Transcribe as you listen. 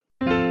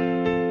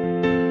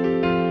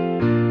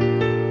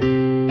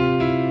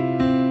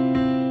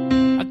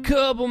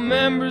couple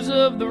members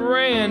of the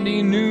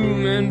Randy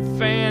Newman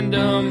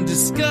fandom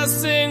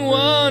discussing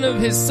one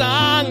of his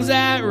songs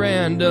at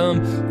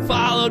random,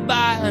 followed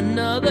by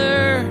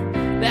another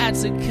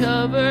that's a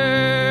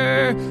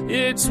cover.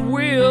 It's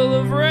Wheel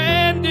of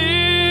Randy.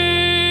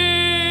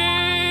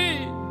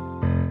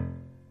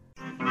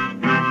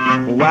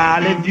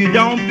 Well, if you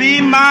don't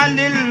be my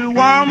little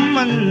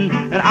woman,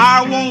 and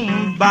I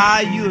won't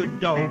buy you a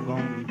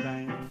doggone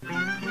thing.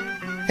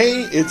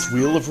 Hey, it's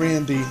Wheel of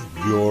Randy,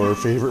 your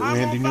favorite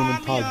Randy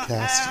Newman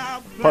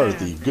podcast, part of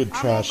the Good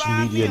Trash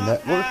Media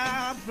Network.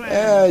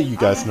 You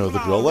guys know the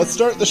drill. Let's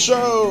start the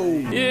show!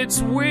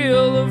 It's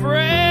Wheel of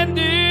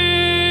Randy!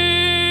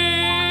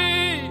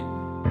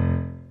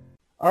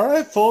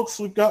 Alright, folks,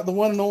 we've got the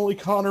one and only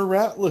Connor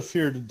Ratliff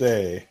here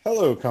today.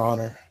 Hello,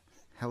 Connor.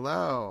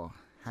 Hello.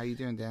 How you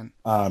doing, Dan?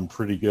 I'm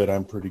pretty good.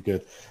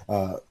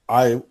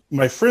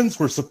 My friends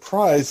were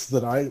surprised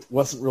that I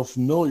wasn't real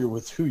familiar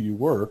with who you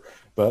were,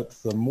 but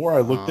the more I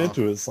looked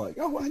into it, it's like,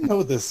 oh, I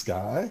know this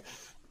guy.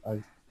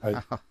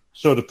 I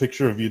showed a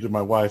picture of you to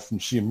my wife,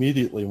 and she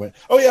immediately went,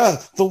 oh, yeah,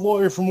 the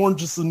lawyer from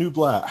Orange is the New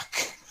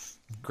Black.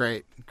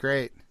 Great.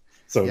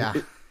 So yeah.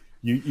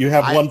 You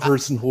have one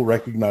person who'll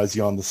recognize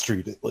you on the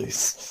street, at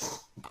least.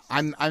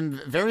 I'm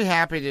very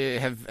happy to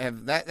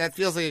have that. That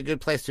feels like a good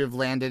place to have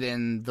landed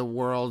in the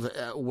world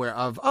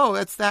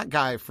it's that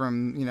guy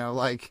from,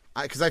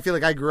 because I feel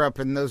like I grew up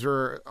and those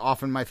were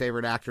often my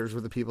favorite actors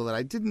were the people that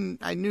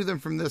I knew them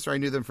from this or I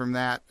knew them from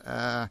that.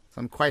 So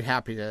I'm quite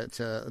happy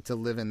to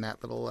live in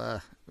that little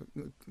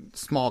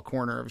small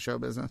corner of show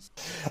business.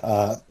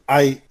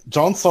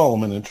 John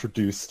Solomon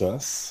introduced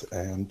us,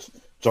 and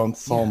John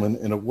Solomon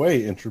in a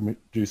way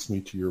introduced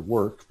me to your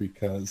work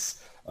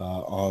because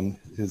on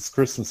his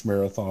Christmas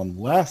marathon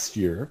last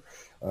year,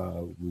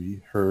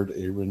 we heard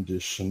a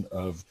rendition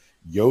of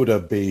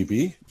Yoda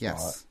Baby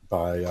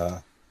by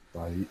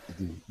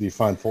the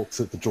fine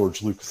folks at the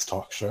George Lucas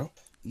Talk Show.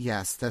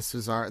 Yes,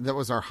 that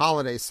was our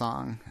holiday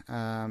song,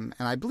 and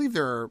I believe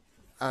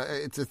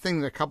it's a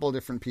thing that a couple of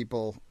different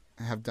people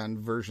have done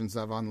versions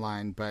of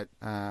online, but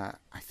I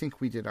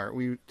think we did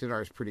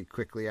ours pretty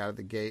quickly out of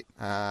the gate,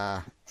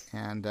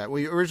 and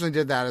we originally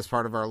did that as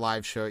part of our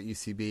live show at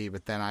UCB,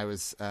 but then I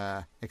was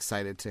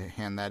excited to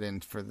hand that in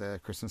for the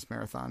Christmas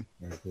marathon.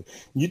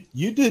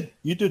 You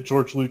did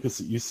George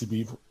Lucas at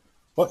UCB for,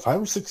 what,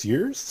 5 or 6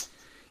 years?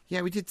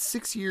 Yeah, we did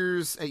 6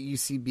 years at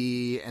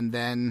UCB, and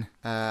then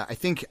I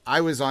think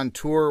I was on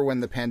tour when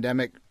the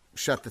pandemic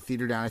shut the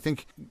theater down. I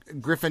think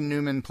Griffin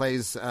Newman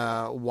plays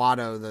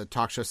Watto, the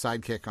talk show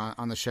sidekick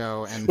on the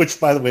show. And which,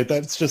 by the way,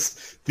 that's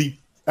just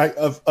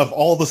of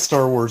all the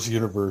Star Wars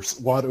universe,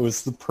 Watto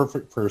is the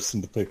perfect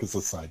person to pick as a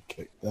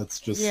sidekick.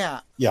 That's just yeah.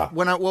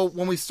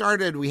 When we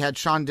started, we had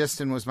Sean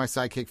Diston was my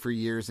sidekick for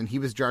years, and he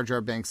was Jar Jar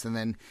Binks, and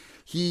then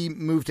he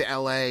moved to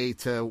LA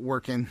to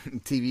work in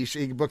TV.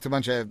 He booked a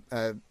bunch of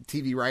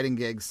TV writing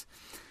gigs,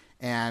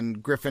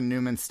 and Griffin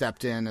Newman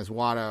stepped in as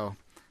Watto.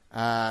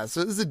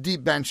 So this is a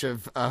deep bench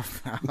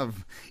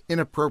of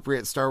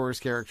inappropriate Star Wars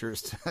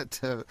characters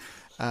to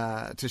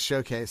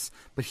showcase.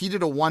 But he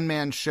did a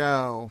one-man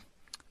show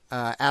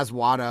as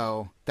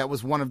Watto. That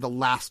was one of the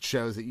last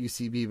shows at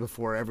UCB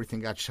before everything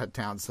got shut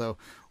down. So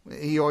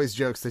he always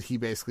jokes that he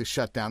basically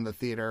shut down the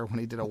theater when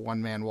he did a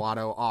one-man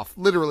Watto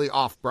literally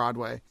off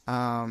Broadway.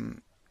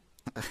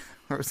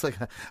 It was like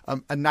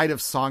a night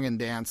of song and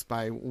dance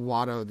by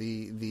Watto,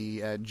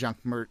 the junk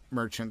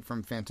merchant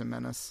from Phantom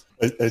Menace.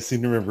 I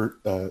seem to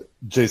remember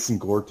Jason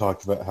Gore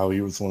talked about how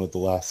he was one of the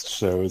last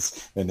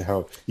shows and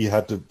how he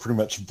had to pretty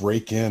much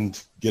break in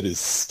to get his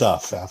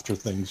stuff after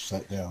things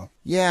shut down.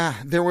 Yeah,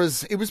 it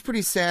was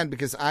pretty sad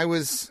because I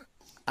was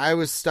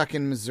stuck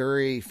in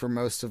Missouri for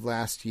most of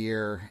last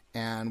year,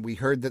 and we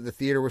heard that the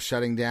theater was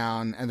shutting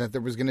down and that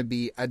there was going to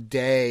be a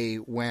day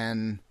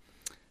when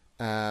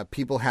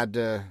people had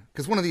to,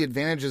 because one of the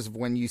advantages of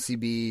when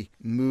UCB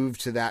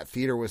moved to that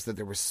theater was that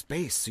there was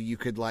space, so you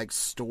could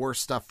store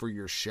stuff for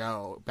your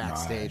show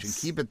backstage and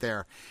keep it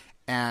there.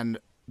 And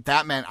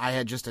that meant I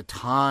had just a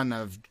ton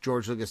of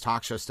George Lucas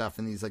Talk Show stuff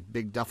in these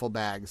big duffel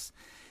bags.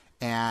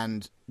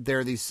 And there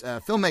are these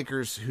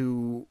filmmakers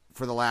who,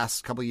 for the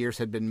last couple of years,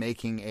 had been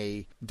making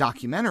a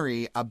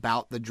documentary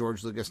about the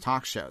George Lucas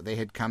Talk Show. They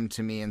had come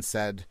to me and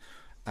said,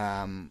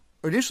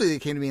 initially they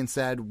came to me and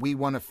said,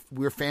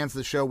 we're fans of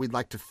the show. We'd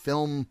like to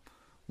film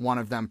one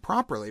of them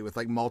properly with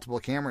multiple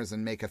cameras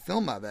and make a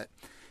film of it.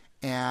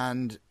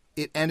 And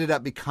it ended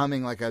up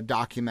becoming a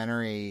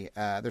documentary.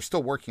 They're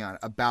still working on it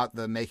about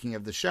the making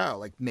of the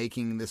show,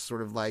 making this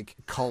sort of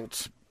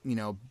cult,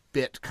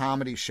 bit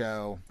comedy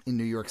show in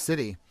New York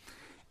City.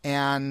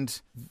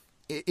 And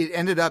it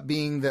ended up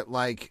being that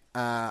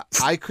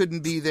I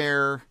couldn't be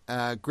there.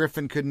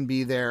 Griffin couldn't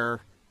be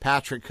there.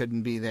 Patrick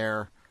couldn't be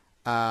there.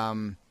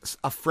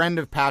 A friend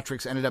of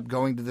Patrick's ended up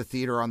going to the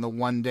theater on the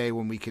one day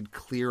when we could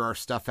clear our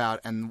stuff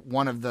out, and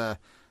one of the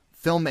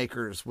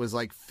filmmakers was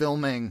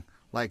filming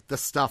the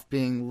stuff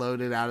being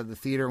loaded out of the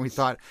theater, and we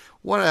thought,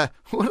 what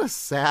a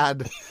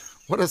sad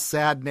What a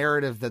sad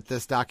narrative that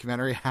this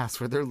documentary has,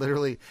 where they're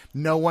literally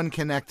no one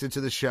connected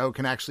to the show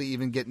can actually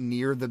even get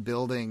near the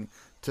building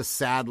to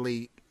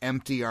sadly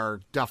empty our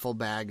duffel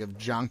bag of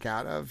junk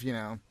out of, you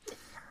know.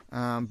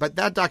 But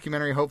that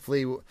documentary,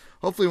 hopefully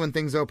when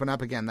things open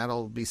up again,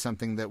 that'll be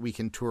something that we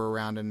can tour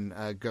around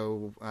and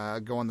go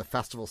on the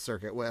festival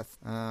circuit with.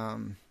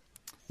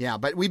 Yeah,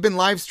 but we've been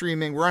live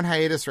streaming. We're on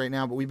hiatus right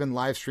now, but we've been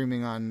live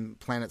streaming on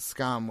Planet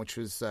Scum, which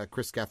was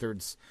Chris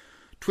Gethard's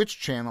Twitch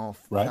channel,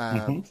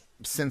 right.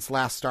 Since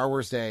last Star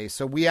Wars Day.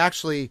 So we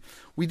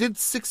did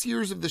 6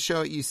 years of the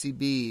show at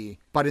UCB,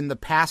 but in the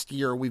past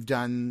year we've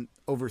done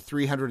over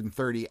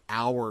 330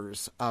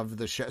 hours of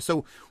the show.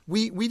 So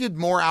we did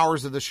more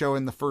hours of the show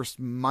in the first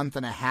month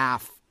and a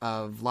half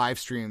of live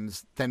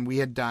streams than we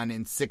had done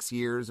in 6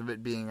 years of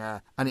it being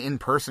an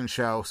in-person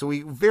show. So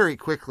we very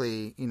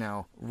quickly, you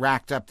know,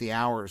 racked up the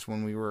hours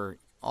when we were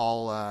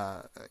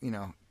all,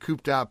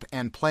 cooped up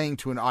and playing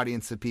to an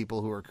audience of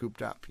people who are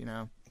cooped up, you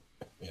know?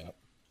 Yeah.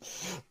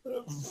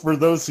 For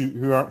those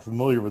who aren't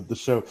familiar with the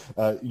show,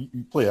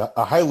 you play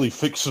a highly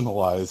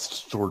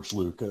fictionalized George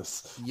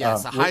Lucas.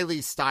 Yes, a highly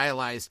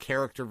stylized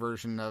character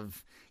version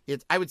of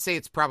it. I would say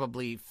it's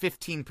probably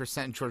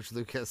 15% George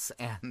Lucas,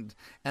 and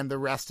the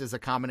rest is a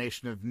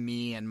combination of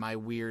me and my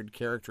weird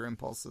character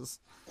impulses.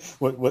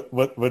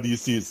 What do you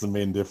see as the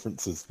main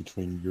differences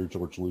between your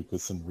George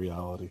Lucas and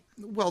reality?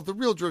 Well, the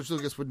real George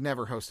Lucas would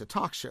never host a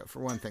talk show, for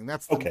one thing.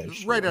 That's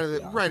right out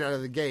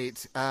of the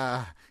gate.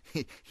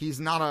 He's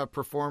not a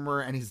performer,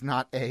 and he's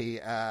not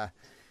a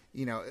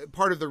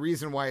part of the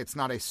reason why it's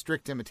not a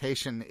strict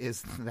imitation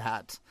is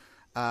that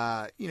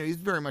he's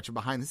very much a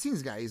behind the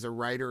scenes guy. He's a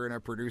writer and a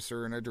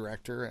producer and a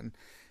director, and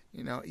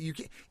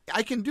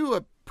I can do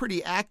a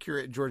pretty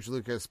accurate George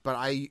Lucas, but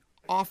I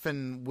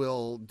often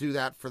will do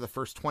that for the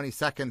first 20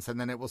 seconds and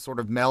then it will sort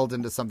of meld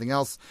into something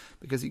else,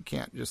 because you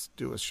can't just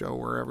do a show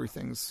where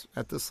everything's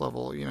at this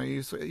level.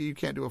 You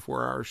can't do a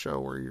 4-hour show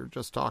where you're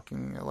just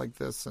talking like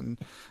this. And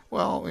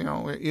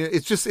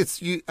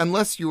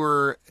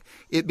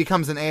it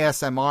becomes an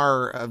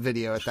ASMR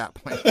video at that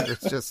point.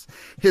 It's just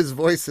his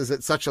voice is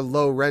at such a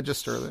low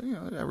register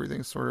that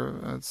everything's sort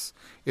of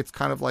it's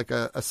kind of like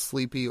a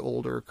sleepy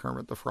older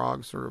Kermit the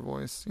Frog sort of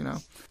voice,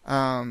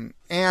 And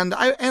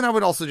I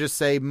would also just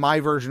say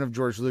my version of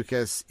George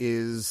Lucas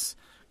is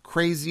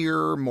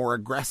crazier, more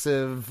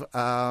aggressive,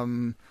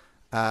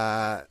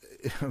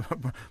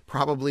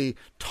 probably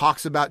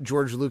talks about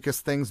George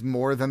Lucas things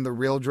more than the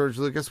real George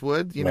Lucas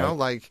would, know,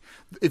 like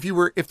if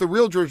the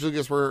real George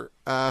Lucas were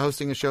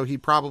hosting a show,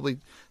 he'd probably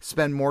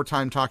spend more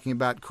time talking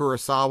about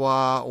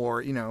Kurosawa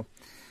or,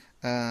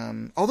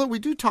 although we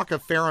do talk a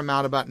fair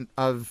amount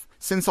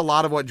since a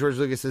lot of what George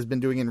Lucas has been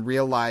doing in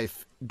real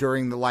life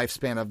during the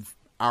lifespan of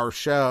our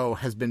show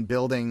has been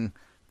building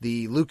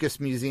the Lucas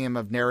Museum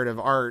of Narrative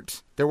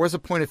Art. There was a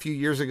point a few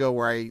years ago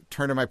where I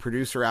turned to my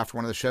producer after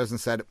one of the shows and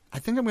said, I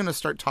think I'm going to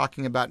start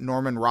talking about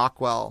Norman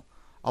Rockwell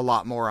a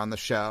lot more on the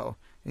show.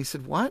 And he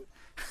said, what?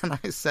 And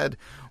I said,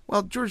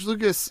 well, George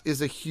Lucas is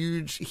he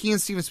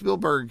and Steven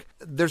Spielberg,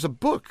 there's a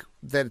book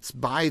that's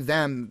by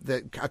them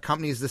that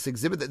accompanies this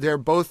exhibit. That they're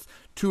both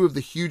two of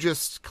the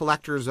hugest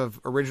collectors of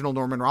original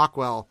Norman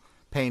Rockwell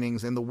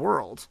paintings in the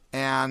world.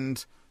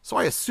 And so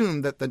I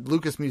assumed that the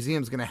Lucas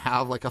Museum is going to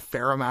have like a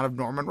fair amount of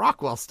Norman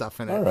Rockwell stuff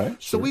in it. All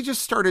right, sure. So we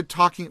just started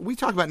talking. We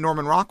talk about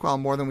Norman Rockwell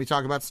more than we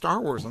talk about Star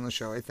Wars on the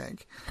show, I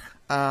think.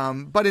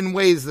 But in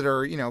ways that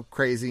are,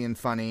 crazy and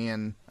funny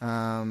and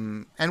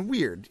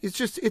weird.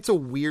 It's a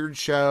weird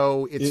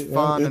show. It's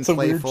fun and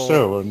playful. It's a weird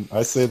show, and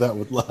I say that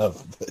with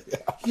love.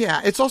 But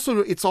yeah, it's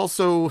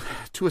also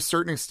to a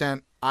certain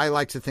extent, I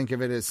like to think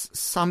of it as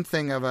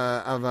something of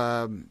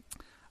a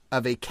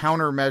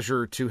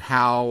countermeasure to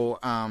how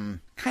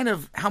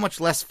how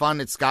much less fun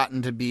it's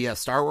gotten to be a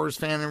Star Wars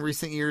fan in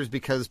recent years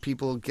because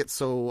people get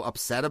so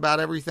upset about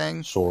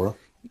everything. Sure.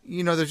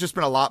 There's just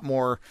been a lot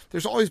more.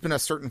 There's always been a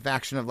certain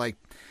faction of like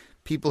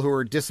people who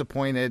are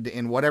disappointed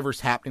in whatever's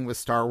happening with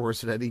Star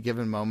Wars at any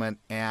given moment,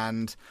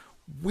 and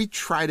we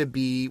try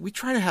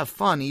to have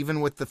fun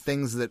even with the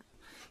things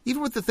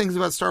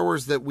about Star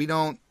Wars that we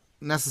don't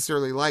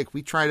necessarily like.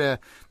 The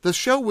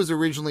show was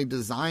originally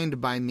designed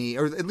by me,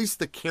 or at least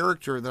the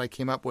character that I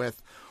came up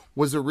with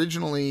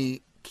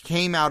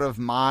came out of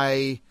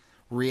my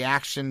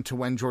reaction to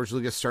when George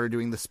Lucas started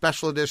doing the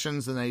special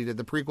editions and then he did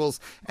the prequels,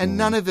 and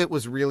none of it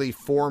was really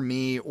for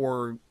me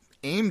or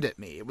aimed at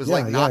me. It was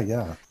like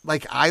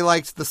I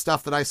liked the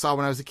stuff that I saw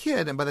when I was a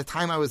kid, and by the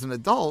time I was an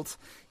adult,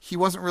 he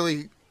wasn't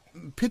really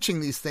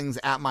pitching these things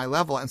at my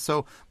level. And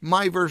so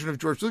my version of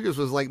George Lucas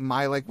was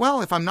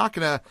well, if I'm not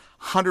going to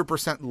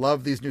 100%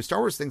 love these new Star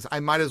Wars things, I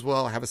might as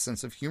well have a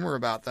sense of humor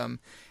about them.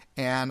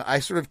 And I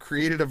sort of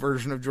created a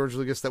version of George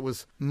Lucas that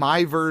was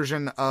my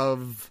version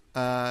of,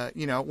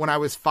 when I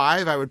was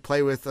 5, I would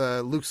play with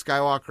Luke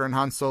Skywalker and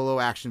Han Solo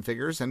action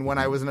figures. And when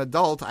I was an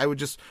adult, I would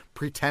just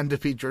pretend to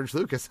be George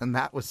Lucas. And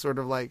that was sort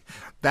of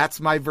that's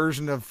my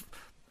version of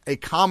a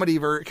comedy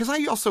version. Because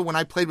I also, when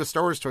I played with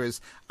Star Wars toys,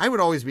 I would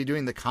always be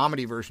doing the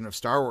comedy version of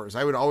Star Wars.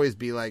 I would always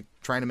be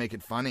trying to make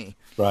it funny.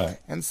 Right.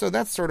 And so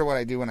that's sort of what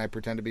I do when I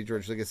pretend to be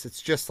George Lucas.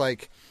 It's just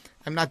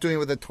I'm not doing it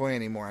with a toy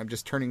anymore. I'm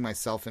just turning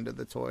myself into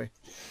the toy.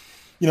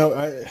 You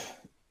know,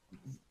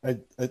 I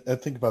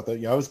think about that.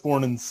 Yeah, I was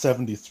born in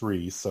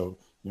 '73, so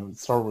you know,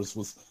 Star Wars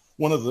was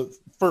one of the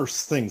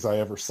first things I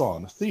ever saw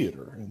in a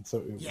theater, and so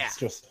it was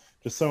just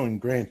so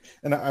ingrained.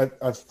 And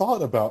I've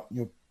thought about,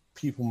 you know,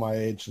 people my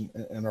age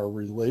and our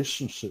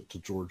relationship to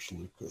George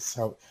Lucas,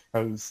 how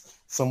he's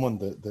someone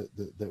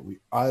that we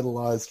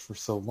idolized for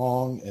so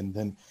long, and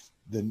then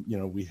you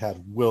know, we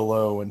had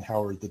Willow and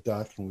Howard the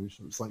Duck, and we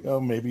was like, oh,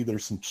 maybe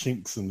there's some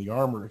chinks in the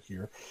armor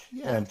here.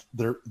 Yeah. And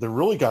there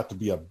really got to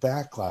be a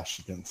backlash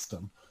against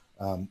him.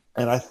 And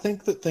I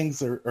think that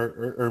things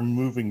are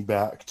moving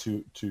back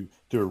to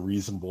a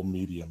reasonable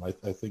medium. I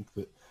think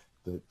that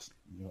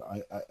you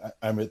know,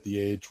 I'm at the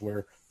age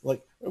where,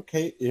 like,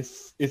 okay,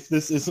 if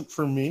this isn't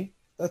for me,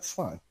 that's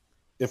fine.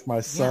 If my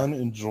son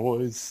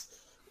enjoys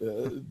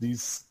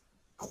these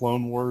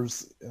Clone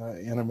Wars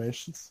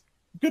animations,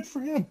 good for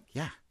him.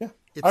 Yeah.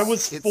 I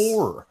was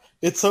 4.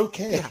 It's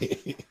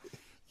okay.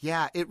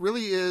 Yeah, it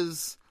really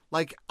is.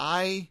 Like,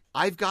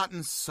 I've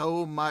gotten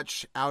so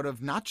much out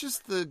of not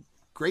just the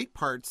great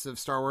parts of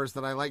Star Wars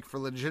that I like for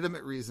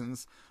legitimate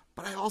reasons,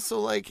 but I also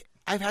like,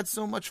 I've had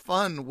so much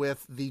fun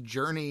with the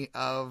journey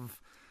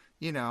of,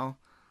 you know,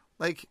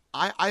 like,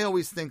 I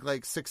always think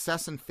like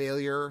success and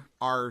failure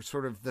are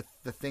sort of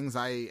the things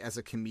as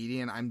a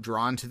comedian, I'm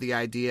drawn to the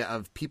idea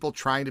of people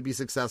trying to be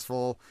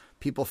successful,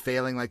 people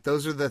failing. Like,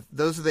 those are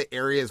the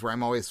areas where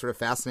I'm always sort of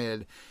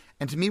fascinated.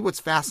 And to me,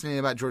 what's fascinating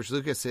about George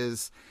Lucas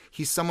is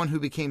he's someone who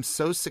became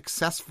so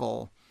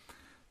successful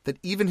that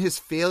even his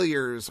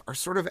failures are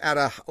sort of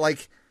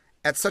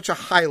at such a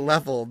high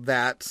level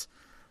that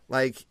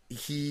like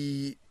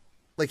he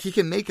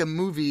can make a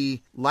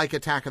movie like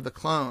Attack of the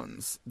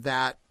Clones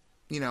that,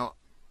 you know,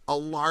 a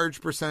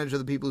large percentage of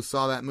the people who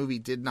saw that movie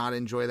did not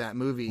enjoy that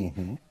movie.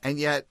 Mm-hmm. And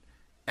yet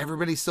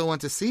everybody still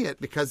went to see it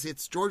because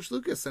it's George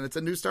Lucas and it's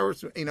a new Star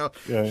Wars, you know.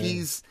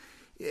 He's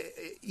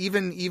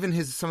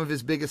even some of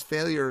his biggest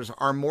failures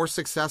are more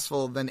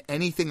successful than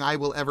anything I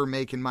will ever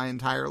make in my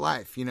entire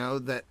life, you know,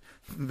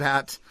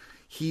 that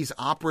he's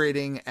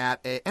operating at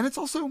and it's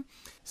also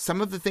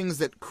some of the things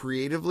that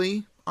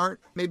creatively aren't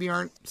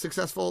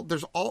successful.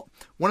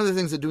 One of the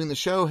things that doing the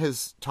show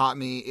has taught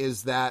me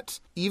is that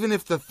even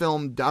if the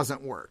film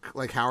doesn't work,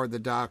 like Howard the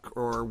Duck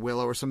or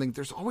Willow or something,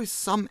 there's always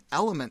some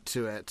element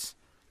to it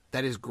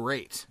that is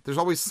great. There's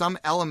always some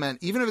element,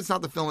 even if it's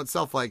not the film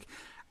itself, like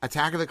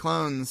Attack of the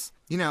Clones,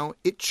 you know,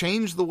 it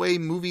changed the way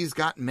movies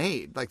got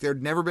made. Like,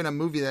 there'd never been a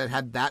movie that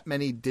had that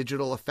many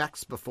digital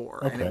effects before,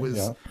 and it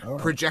was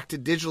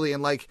projected digitally.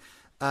 And like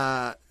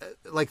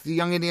the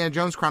Young Indiana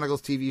Jones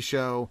Chronicles TV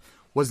show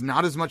was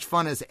not as much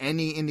fun as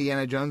any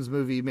Indiana Jones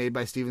movie made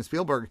by Steven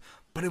Spielberg,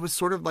 but it was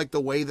sort of like the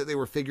way that they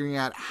were figuring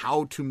out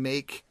how to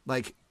make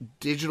like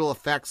digital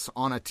effects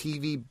on a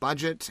TV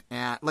budget.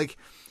 And like,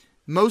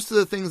 most of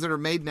the things that are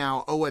made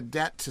now owe a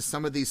debt to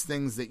some of these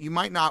things that you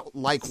might not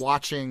like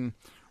watching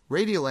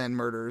Radioland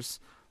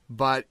Murders,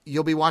 but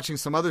you'll be watching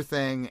some other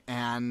thing,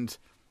 and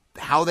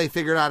how they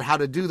figured out how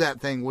to do that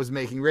thing was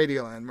making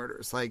Radioland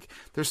Murders. Like,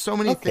 there's so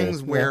many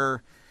things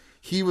where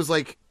he was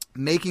like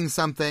making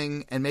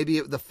something and maybe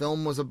the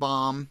film was a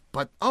bomb,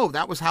 but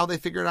that was how they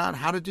figured out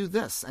how to do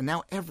this. And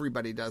now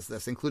everybody does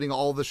this, including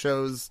all the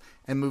shows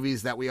and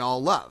movies that we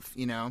all love,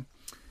 you know?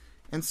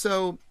 And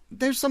so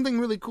there's something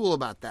really cool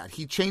about that.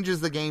 He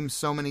changes the game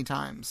so many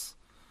times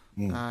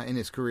in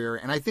his career.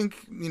 And I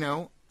think, you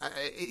know,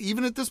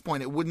 even at this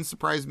point, it wouldn't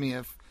surprise me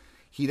if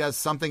he does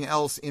something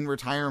else in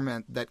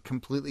retirement that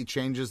completely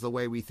changes the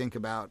way we think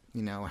about,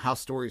 you know, how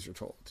stories are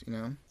told, you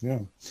know?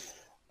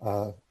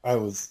 Yeah. I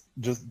was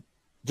just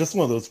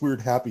one of those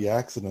weird happy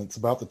accidents.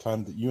 About the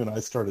time that you and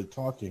I started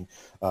talking,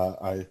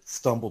 I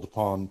stumbled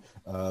upon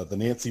the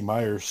Nancy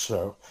Meyers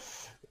show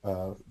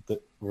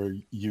where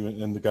you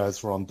and the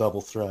guys were on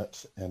Double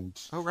Threat. And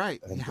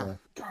God,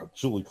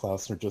 Julie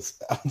Klausner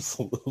just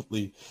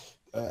absolutely...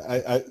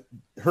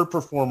 her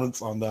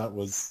performance on that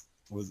was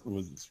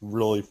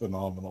really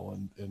phenomenal,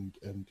 and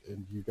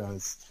you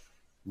guys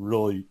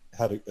really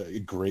had a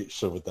great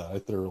show with that. I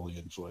thoroughly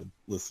enjoyed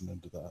listening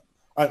to that.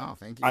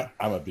 Thank you.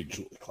 I'm a big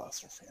Julie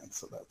Klausner fan,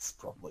 so that's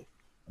probably,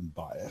 I'm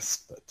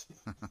biased, but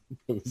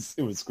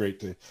it was great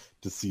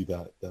to see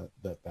that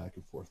back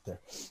and forth there.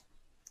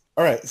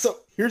 All right, so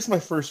here's my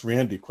first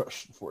Randy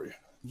question for you.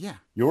 Yeah.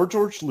 Your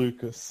George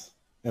Lucas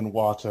and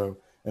Watto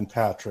and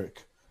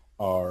Patrick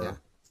are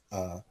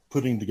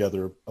putting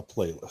together a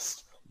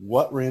playlist.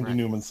 What Randy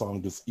Newman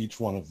song does each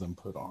one of them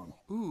put on?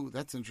 Ooh,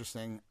 that's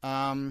interesting.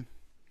 Let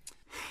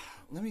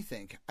me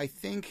think. I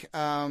think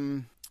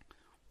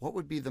what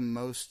would be the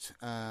most...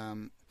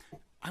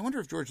 I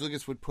wonder if George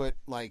Lucas would put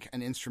like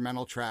an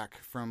instrumental track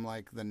from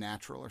like The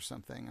Natural or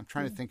something. I'm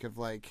trying to think of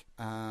like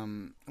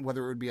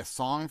whether it would be a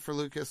song for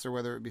Lucas or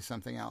whether it would be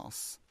something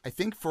else. I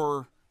think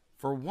for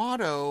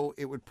Watto,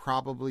 it would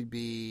probably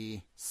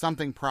be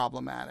something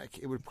problematic.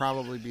 It would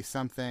probably be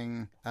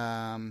something...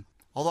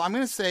 although I'm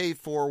going to say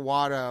for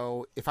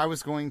Watto, if I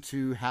was going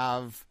to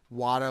have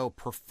Watto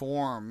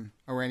perform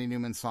a Randy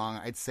Newman song,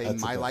 I'd say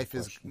My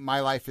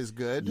Life is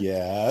Good.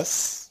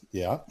 Yes.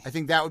 Yeah. I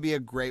think that would be a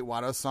great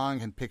Watto song. I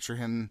can picture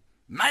him,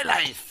 my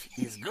life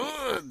is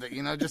good.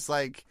 Just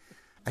like,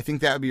 I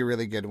think that would be a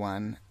really good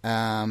one.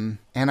 And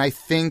I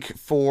think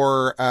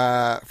for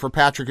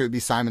Patrick, it would be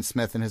Simon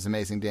Smith and his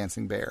Amazing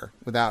Dancing Bear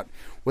without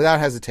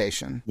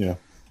hesitation. Yeah.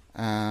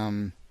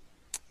 But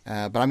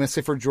I'm going to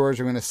say for George,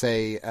 I'm going to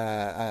say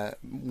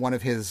one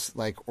of his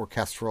like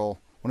orchestral,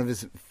 one of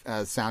his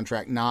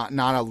soundtrack,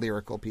 not a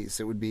lyrical piece.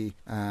 It would be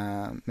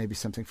maybe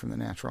something from The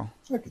Natural.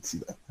 I could see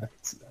that.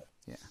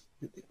 Yeah.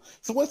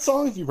 So what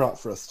song have you brought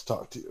for us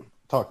to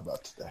talk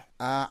about today?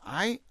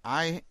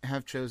 I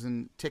have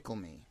chosen Tickle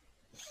Me.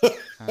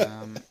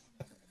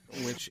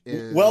 Which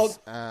is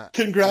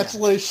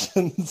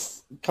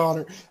congratulations, yeah.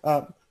 Connor.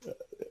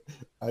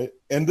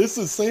 And this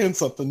is saying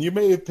something. You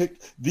may have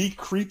picked the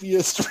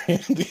creepiest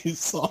Randy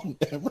song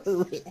ever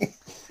written.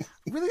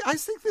 Really, I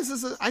think this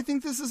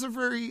is a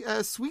very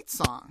sweet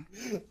song.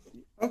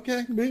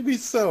 Okay, maybe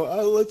so.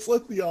 Let's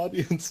let the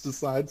audience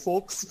decide,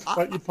 folks. Why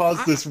don't you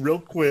pause this real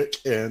quick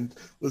and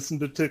listen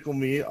to "Tickle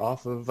Me"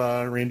 off of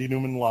Randy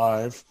Newman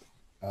Live,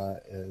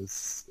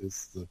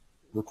 is the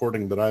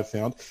recording that I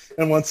found.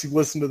 And once you've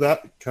listened to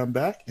that, come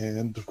back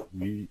and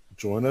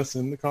join us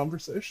in the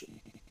conversation.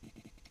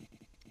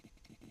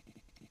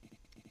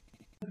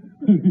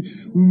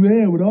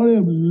 Man, with all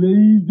them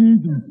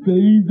lasers and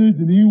phasers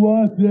and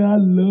Ewoks, I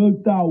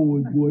love Star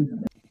Wars, boys.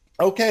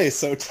 Okay,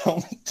 so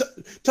tell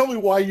me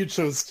why you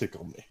chose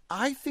 "Tickle Me."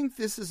 I think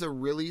this is a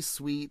really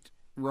sweet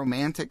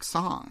romantic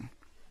song.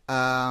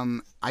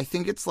 I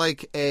think it's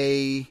like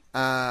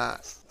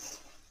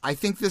I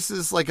think this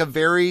is like a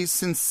very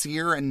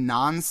sincere and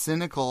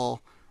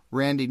non-cynical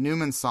Randy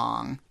Newman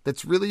song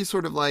that's really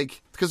sort of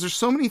like, because there's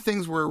so many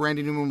things where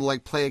Randy Newman will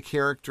like play a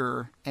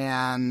character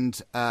and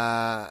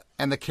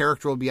the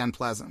character will be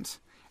unpleasant.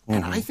 Mm-hmm.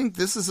 And I think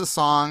this is a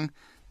song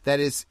that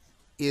is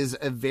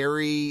a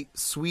very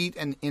sweet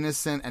and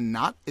innocent and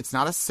it's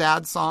not a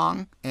sad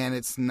song. And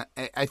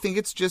I think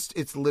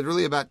it's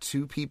literally about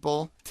two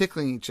people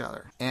tickling each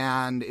other.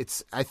 And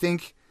I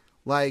think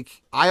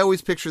like, I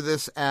always picture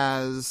this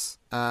as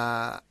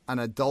an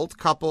adult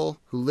couple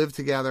who live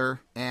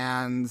together,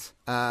 and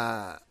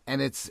I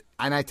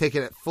take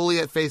it fully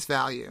at face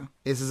value.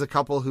 This is a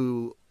couple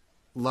who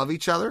love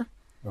each other,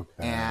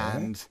 okay,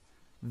 and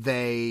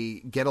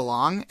they get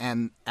along.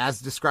 And as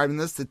described in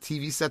this, the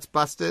TV set's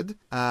busted.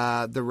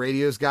 The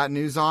radio's got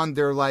news on.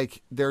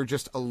 They're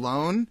just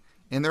alone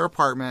in their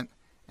apartment.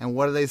 And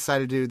what do they decide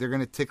to do? They're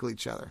going to tickle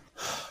each other.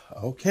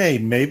 Okay,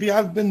 maybe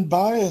I've been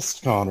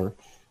biased, Connor.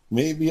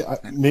 Maybe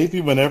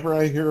whenever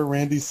I hear a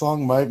Randy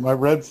song, my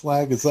red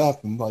flag is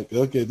up. I'm like,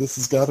 okay, this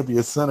has got to be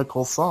a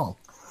cynical song.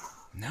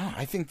 No,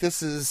 I think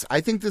this is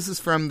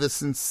from the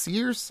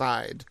sincere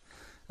side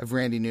of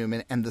Randy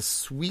Newman and the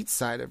sweet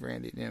side of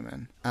Randy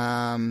Newman.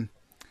 And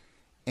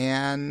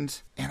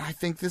I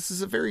think this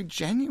is a very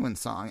genuine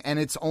song. And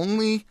it's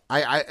only,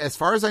 as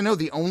far as I know,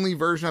 the only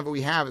version of it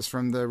we have is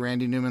from the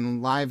Randy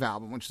Newman live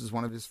album, which is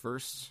one of his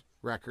first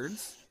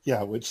records.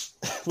 Yeah, which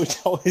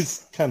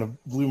always kind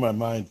of blew my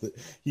mind, that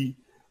he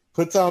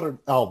puts out an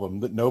album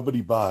that nobody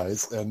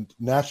buys, and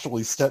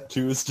naturally step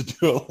two is to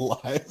do a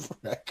live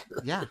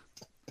record. Yeah.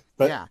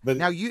 But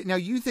now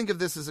you think of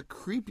this as a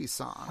creepy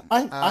song.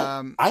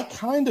 I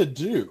kind of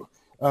do.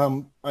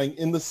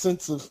 In the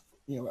sense of,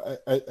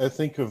 I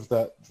think of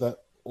that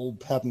old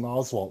Patton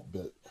Oswalt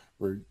bit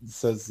where it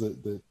says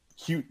that the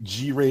cute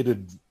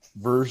G-rated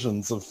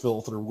versions of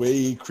filth are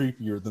way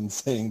creepier than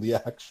saying the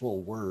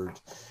actual word.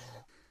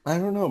 I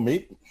don't know.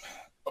 Maybe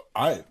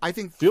I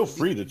think feel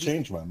free to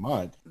change my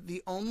mind.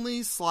 The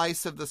only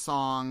slice of the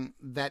song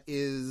that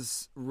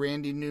is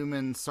Randy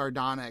Newman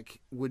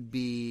sardonic would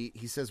be,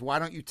 he says, "Why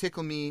don't you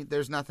tickle me?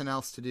 There's nothing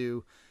else to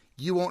do.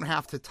 You won't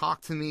have to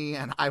talk to me,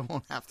 and I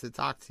won't have to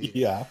talk to you."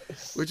 Yeah,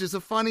 which is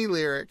a funny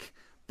lyric,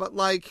 but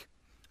like,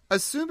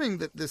 assuming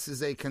that this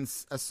is a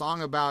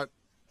song about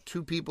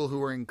two people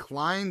who are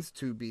inclined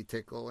to be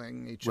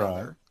tickling each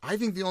other, I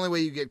think the only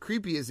way you get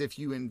creepy is if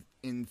you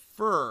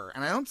infer,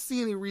 and I don't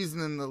see any reason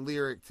in the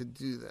lyric to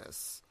do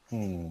this,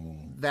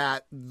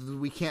 that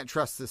we can't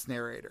trust this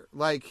narrator.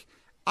 Like,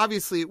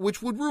 obviously,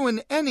 which would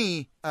ruin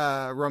any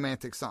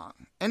romantic song.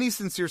 Any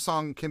sincere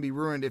song can be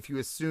ruined if you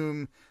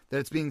assume that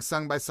it's being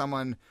sung by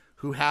someone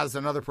who has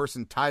another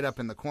person tied up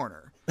in the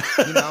corner.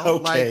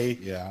 Okay,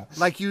 yeah.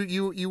 Like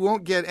you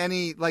won't get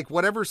any, like,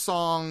 whatever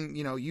song,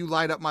 You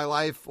Light Up My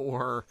Life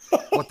or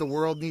What the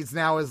World Needs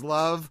Now Is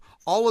Love.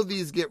 All of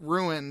these get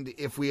ruined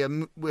if we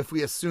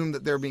assume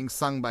that they're being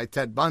sung by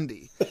Ted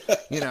Bundy,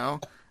 and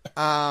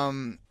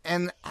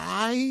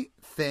I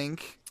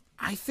think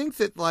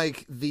that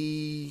like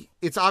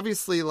it's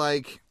obviously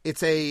like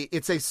it's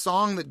a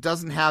song that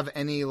doesn't have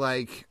any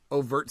like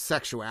overt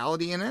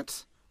sexuality in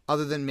it.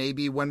 Other than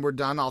maybe when we're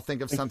done, I'll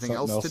think of something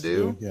else to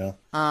do. Yeah.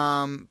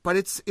 But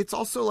it's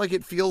also like,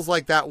 it feels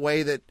like that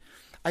way that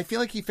I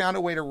feel like he found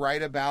a way to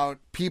write about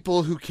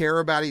people who care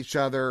about each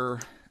other,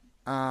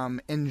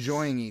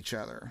 enjoying each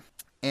other.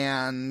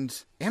 And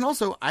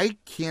also I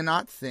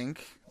cannot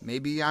think,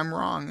 maybe I'm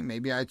wrong,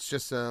 maybe it's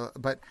just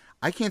but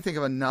I can't think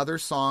of another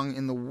song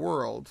in the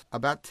world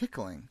about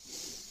tickling.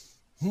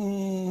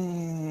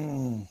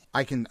 I'm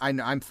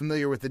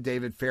familiar with the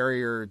David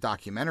Farrier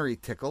documentary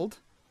Tickled.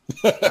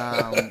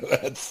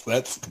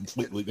 That's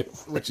completely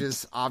different. Which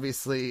is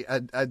obviously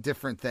a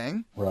different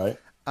thing. Right.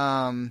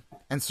 And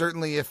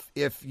certainly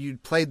if you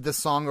played the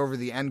song over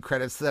the end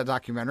credits to that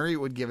documentary,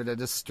 it would give it a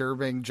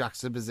disturbing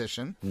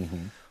juxtaposition.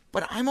 Mm-hmm.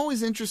 But I'm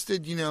always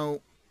interested,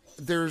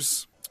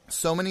 there's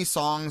so many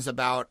songs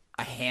about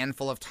a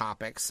handful of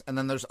topics, and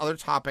then there's other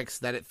topics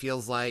that it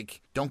feels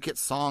like don't get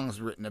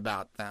songs written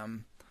about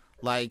them.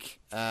 Like,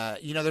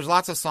 there's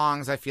lots of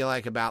songs I feel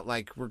like about,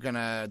 like, we're going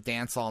to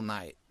dance all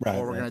night. Right,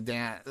 or we're going to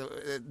dance,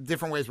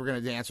 different ways we're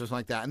going to dance or something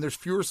like that. And there's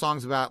fewer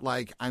songs about,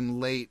 like,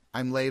 I'm late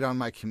on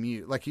my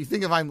commute. Like, you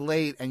think of I'm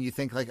late and you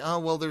think, like, oh,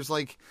 well, there's,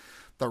 like,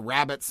 the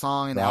Rabbit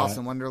song in Alice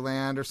in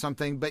Wonderland or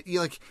something. But,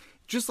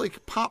 just,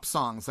 like, pop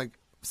songs, like,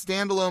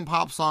 standalone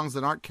pop songs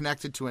that aren't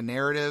connected to a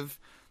narrative,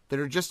 that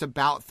are just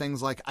about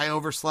things like I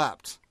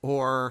overslept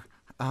or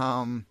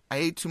I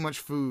ate too much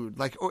food.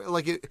 Like,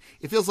 it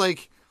feels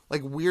like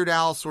Weird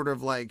Al sort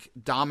of like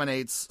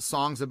dominates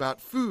songs about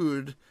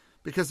food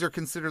because they're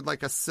considered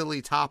like a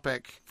silly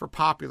topic for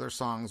popular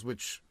songs,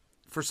 which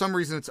for some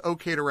reason it's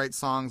okay to write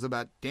songs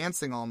about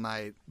dancing all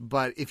night.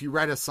 But if you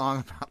write a song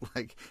about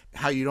like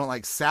how you don't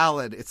like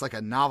salad, it's like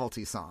a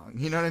novelty song.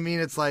 You know what I mean?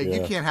 It's like,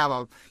 you can't have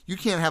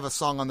a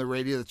song on the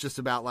radio that's just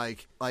about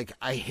like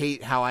I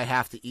hate how I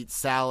have to eat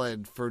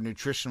salad for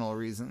nutritional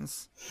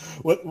reasons.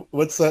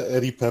 What's that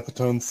Eddie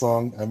Pepitone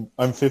song?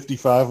 I'm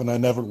 55 and I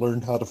never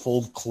learned how to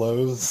fold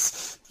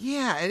clothes.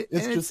 Yeah,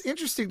 it's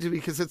interesting to me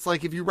because it's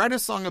like if you write a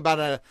song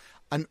about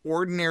an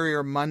ordinary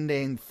or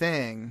mundane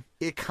thing,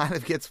 it kind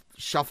of gets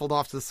shuffled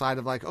off to the side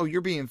of like, oh, you're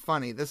being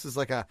funny. This is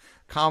like a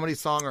comedy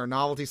song or a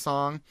novelty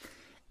song.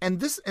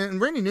 And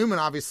Randy Newman,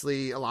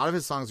 obviously, a lot of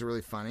his songs are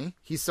really funny.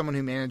 He's someone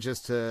who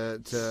manages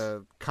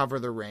to cover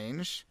the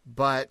range.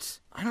 But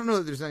I don't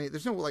know that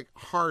there's no like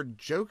hard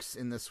jokes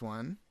in this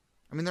one.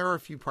 I mean, there are a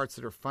few parts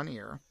that are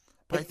funnier.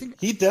 But I think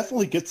he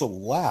definitely gets a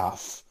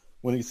laugh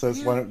when he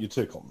says, "Why don't you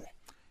tickle me?"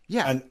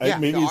 Yeah.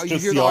 And maybe it's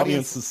just the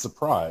audience is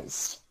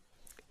surprised.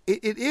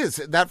 It is.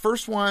 That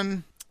first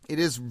one,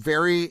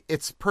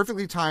 it's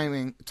perfectly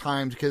timed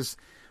because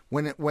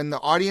when the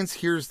audience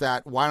hears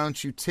that, "Why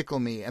don't you tickle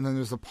me?" and then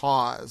there's a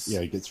pause.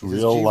 Yeah, it gets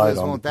real light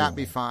on. Won't that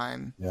be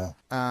fine? Yeah.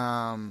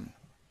 I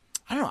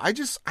don't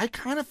know. I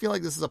kind of feel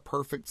like this is a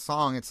perfect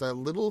song. It's a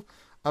little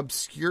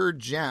obscure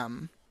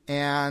gem.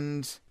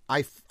 And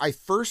I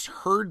first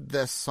heard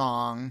this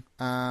song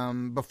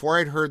before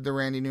I'd heard the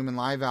Randy Newman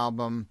live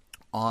album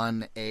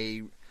on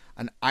an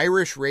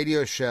Irish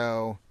radio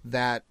show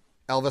that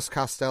Elvis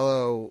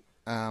Costello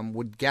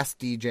would guest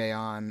DJ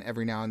on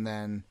every now and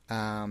then.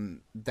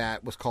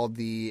 That was called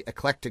the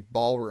Eclectic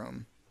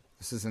Ballroom.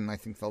 This is in, I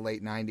think, the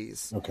late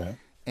 90s. Okay.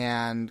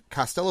 And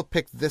Costello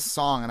picked this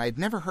song, and I'd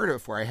never heard it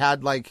before. I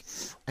had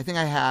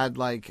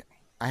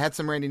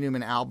some Randy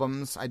Newman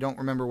albums. I don't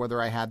remember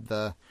whether I had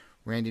the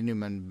Randy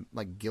Newman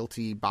like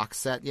Guilty box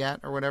set yet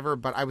or whatever,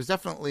 but I was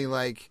definitely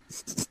like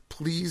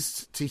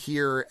pleased to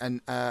hear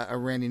a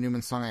Randy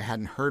Newman song I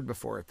hadn't heard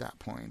before at that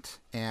point.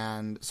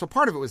 And so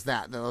part of it was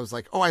that I was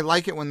like, oh, I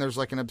like it when there's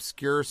like an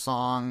obscure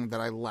song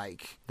that I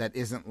like that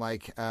isn't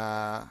like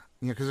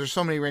because there's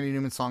so many Randy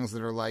Newman songs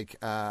that are like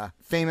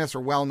famous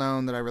or well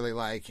known that I really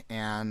like,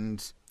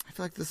 and I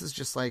feel like this is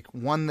just like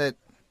one that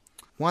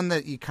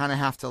you kind of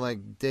have to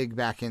like dig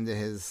back into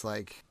his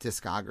like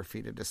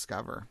discography to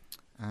discover.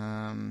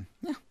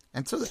 Yeah,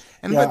 and so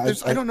I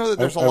don't know that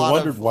there's a lot of. I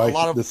wondered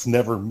why this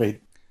never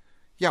made.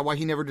 Yeah, why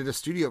he never did a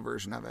studio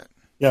version of it.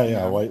 Yeah. You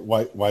know?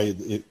 Why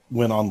it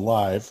went on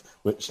live,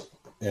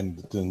 and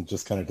then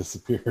just kind of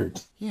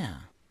disappeared. Yeah,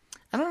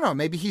 I don't know.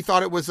 Maybe he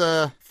thought it was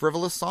a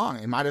frivolous song.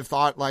 He might have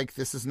thought like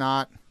this is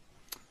not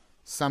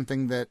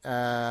something that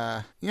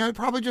it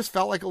probably just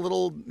felt like a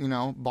little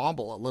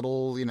bauble, a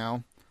little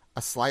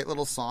a slight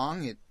little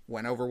song. It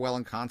went over well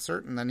in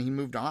concert, and then he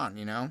moved on,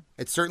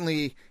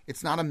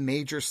 It's not a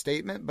major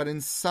statement, but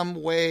in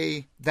some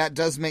way that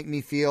does make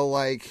me feel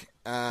like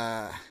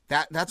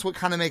that's what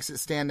kind of makes it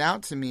stand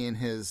out to me in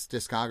his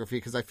discography,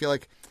 because I feel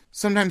like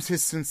sometimes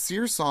his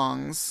sincere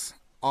songs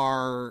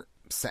are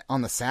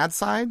on the sad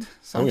side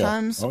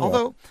sometimes.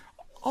 Although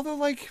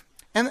like,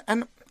 and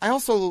I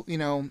also,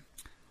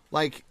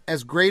 like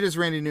as great as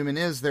Randy Newman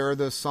is, there are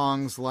those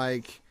songs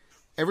like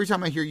every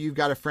time I hear You've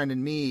Got a Friend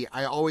in Me,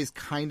 I always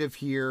kind of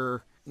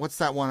hear, what's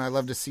that one? I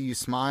Love to See You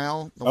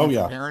Smile. The one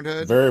from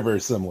Parenthood. Very, very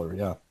similar.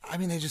 Yeah. I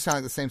mean, they just sound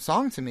like the same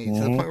song to me, to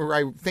the point where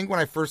I think when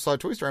I first saw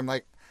Toy Story, I'm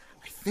like,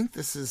 I think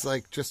this is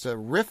like just a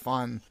riff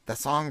on the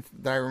song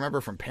that I remember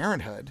from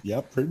Parenthood.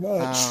 Yeah, pretty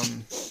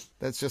much.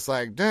 That's just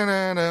like,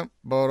 da-da-da,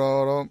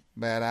 ba-da-da,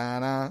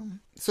 ba-da-da.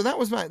 So that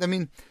was I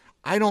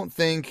don't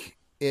think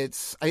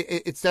it's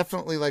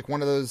definitely like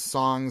one of those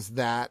songs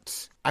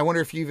that I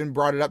wonder if you even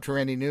brought it up to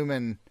Randy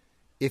Newman,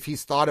 if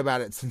he's thought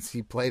about it since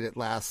he played it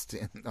last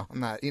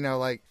on that,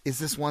 like, is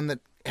this one that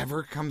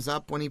ever comes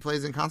up when he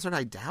plays in concert?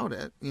 I doubt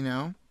it,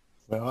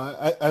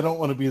 Well, I don't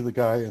want to be the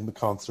guy in the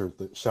concert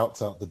that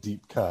shouts out the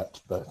deep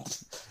cut,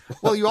 but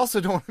Well, you also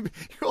don't want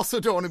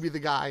to be the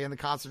guy in the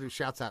concert who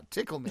shouts out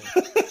 "Tickle Me."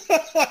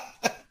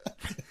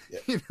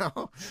 You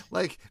know,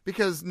 like,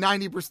 because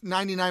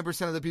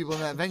 99% of the people in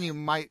that venue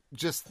might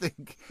just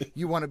think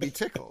you want to be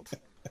tickled.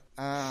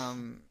 oh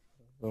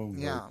my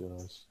Yeah.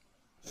 gosh.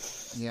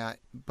 Yeah,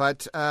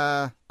 but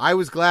I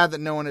was glad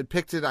that no one had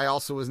picked it. I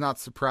also was not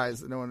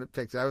surprised that no one had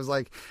picked it. I was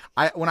like,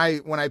 when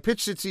I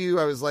pitched it to you,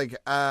 I was like,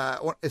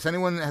 has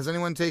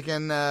anyone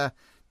taken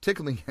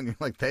Tickle Me? And you're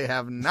like, they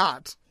have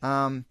not.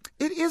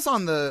 It is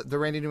on the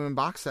Randy Newman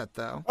box set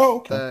though. Oh,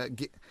 okay.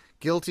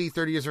 Guilty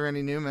 30 Years of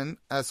Randy Newman.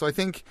 So I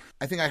think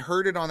I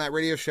heard it on that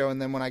radio show,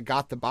 and then when I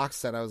got the box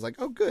set, I was like,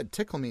 oh, good,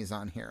 Tickle Me's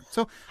on here.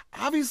 So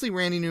obviously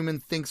Randy Newman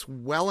thinks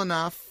well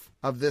enough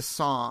of this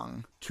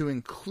song to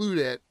include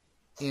it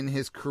in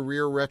his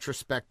career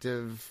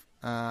retrospective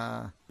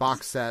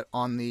box set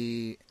on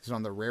the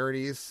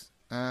rarities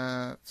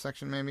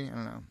section, maybe? I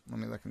don't know. Let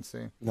me look and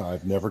see. No,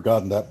 I've never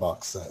gotten that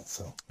box set,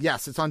 so.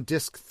 Yes, it's on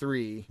disc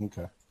 3.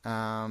 Okay.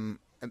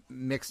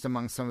 Mixed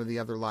among some of the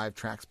other live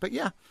tracks. But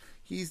yeah,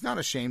 he's not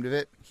ashamed of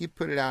it. He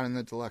put it out in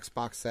the deluxe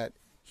box set.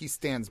 He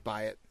stands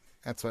by it.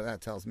 That's what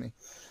that tells me.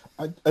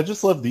 I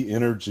just love the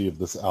energy of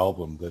this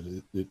album,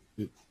 that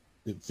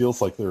it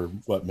feels like there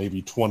are,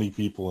 maybe 20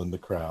 people in the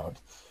crowd.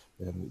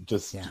 And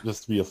just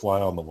to be a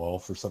fly on the wall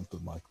for something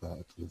like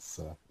that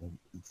is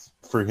it's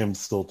for him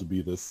still to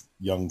be this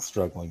young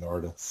struggling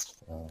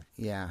artist.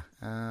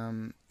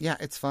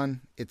 It's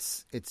fun.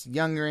 It's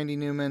young Randy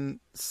Newman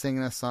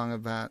singing a song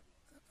about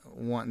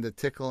wanting to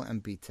tickle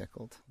and be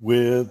tickled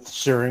with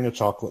sharing a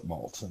chocolate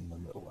malt in the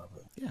middle of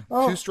it. Yeah,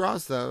 2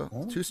 straws though.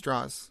 2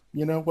 straws.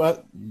 You know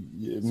what?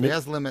 So he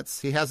has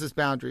limits. He has his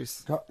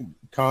boundaries.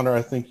 Connor,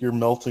 I think you're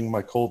melting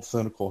my cold,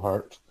 cynical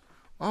heart.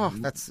 Oh,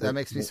 that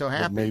makes me so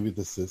happy. Maybe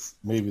this is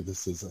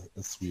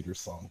a sweeter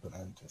song than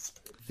I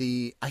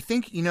anticipated. I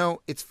think,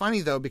 it's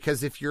funny though,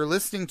 because if you're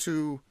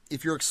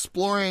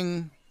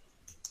exploring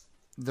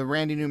the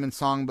Randy Newman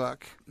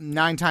songbook,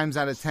 9 times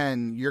out of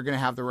 10, you're going to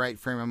have the right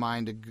frame of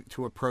mind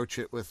to approach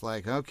it with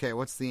like, okay,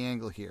 what's the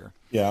angle here?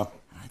 Yeah.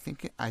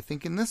 I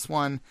think in this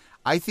one,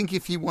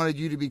 if he wanted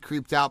you to be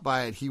creeped out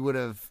by it, he would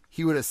have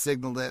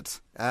signaled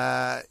it.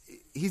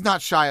 He's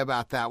not shy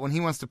about that. When he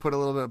wants to put a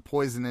little bit of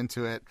poison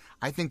into it,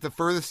 I think the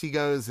furthest he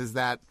goes is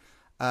that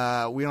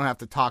we don't have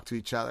to talk to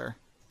each other.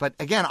 But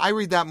again, I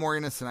read that more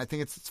innocent. I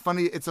think it's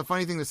funny. It's a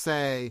funny thing to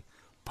say,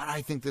 but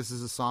I think this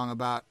is a song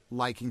about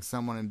liking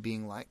someone and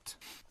being liked.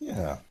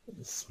 Yeah,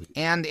 it's sweet.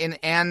 And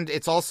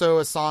it's also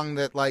a song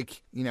that,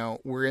 like,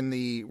 we're in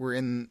the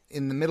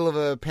middle of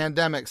a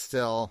pandemic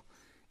still.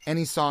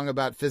 Any song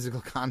about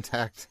physical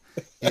contact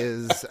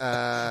is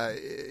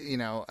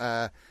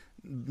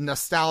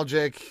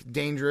nostalgic,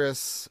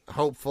 dangerous,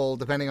 hopeful,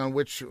 depending on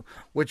which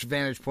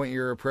vantage point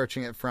you're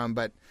approaching it from.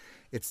 But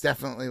it's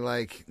definitely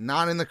like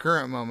not in the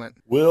current moment.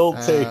 We'll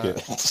take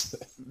it.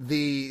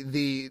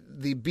 The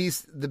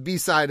B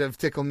side of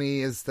Tickle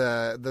Me is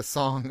the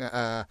song.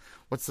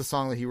 What's the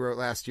song that he wrote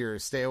last year?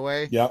 Stay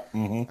Away. Yeah.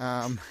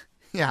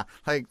 Mm-hmm.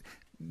 Like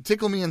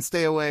Tickle Me and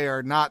Stay Away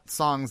are not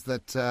songs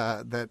that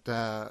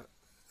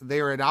they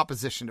are in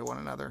opposition to one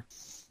another.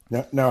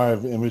 Now I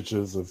have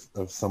images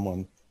of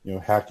someone,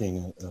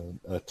 hacking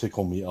a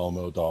Tickle Me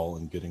Elmo doll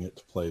and getting it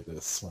to play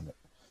this when it.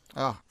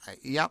 Oh,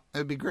 yeah,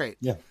 it'd be great.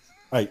 Yeah,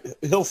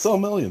 he'll sell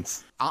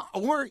millions.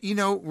 Or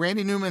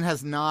Randy Newman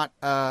has not,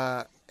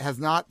 to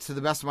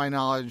the best of my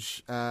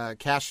knowledge,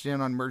 cashed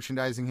in on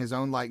merchandising his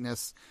own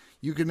likeness.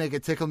 You could make a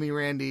Tickle Me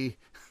Randy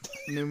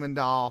Newman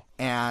doll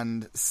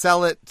and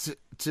sell it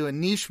to a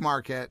niche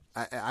market.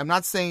 I'm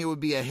not saying it would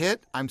be a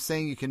hit. I'm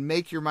saying you can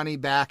make your money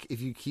back if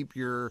you keep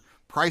your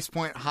price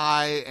point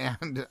high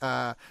and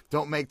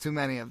don't make too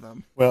many of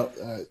them. Well,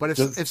 but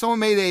if someone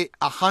made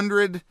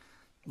 100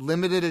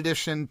 limited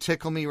edition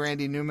Tickle Me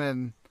Randy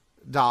Newman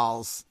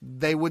dolls,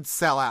 they would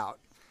sell out.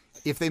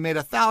 If they made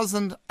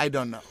 1,000, I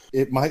don't know.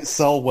 It might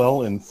sell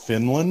well in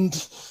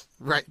Finland.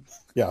 Right.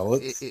 Yeah,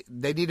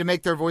 they need to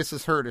make their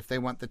voices heard if they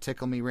want the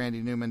Tickle Me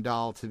Randy Newman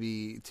doll to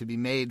be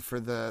made for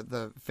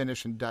the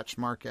Finnish and Dutch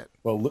market.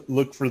 Well,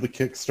 look for the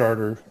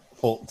Kickstarter,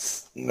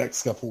 folks.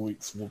 Next couple of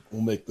weeks,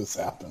 we'll make this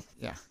happen.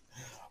 Yeah.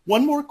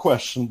 One more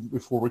question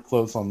before we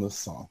close on this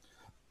song.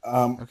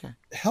 Okay.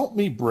 Help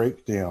me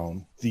break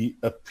down the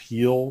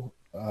appeal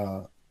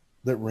that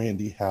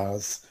Randy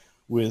has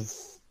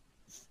with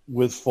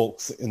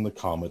folks in the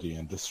comedy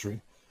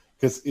industry.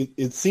 Because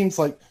it seems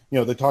like,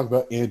 they talk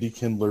about Andy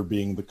Kindler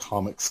being the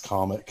comics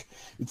comic.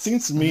 It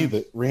seems to me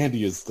that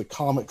Randy is the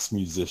comics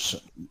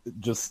musician.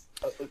 Just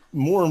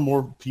more and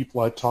more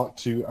people I talk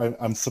to,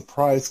 I'm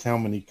surprised how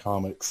many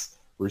comics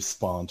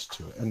respond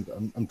to it.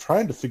 And I'm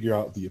trying to figure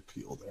out the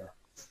appeal there.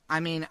 I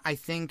mean,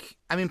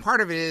 part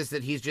of it is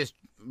that he's just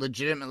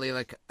legitimately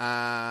like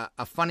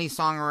a funny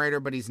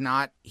songwriter, but he's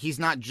not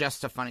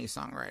just a funny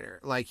songwriter.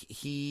 Like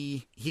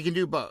he can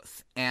do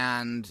both.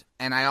 And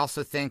I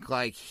also think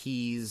like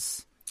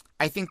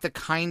I think the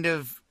kind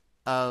of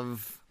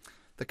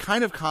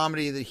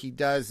comedy that he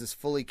does is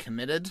fully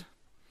committed.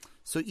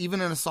 So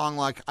even in a song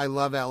like I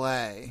Love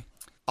L.A.,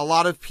 a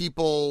lot of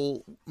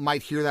people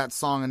might hear that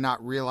song and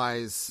not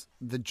realize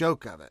the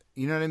joke of it.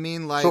 You know what I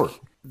mean? Like Sure.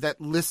 that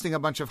listing a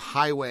bunch of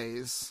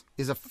highways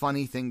is a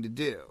funny thing to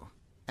do.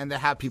 And to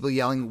have people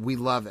yelling, we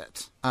love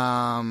it.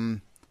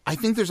 I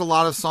think there's a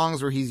lot of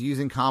songs where he's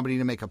using comedy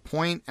to make a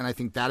point, and I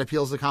think that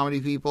appeals to comedy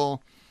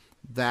people.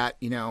 That,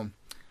 you know,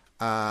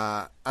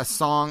 a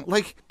song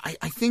like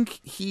I think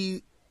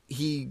he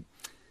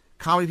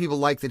comedy people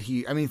like that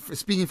he. I mean,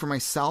 speaking for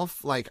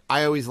myself, like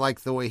I always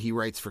like the way he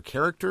writes for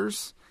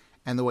characters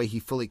and the way he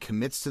fully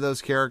commits to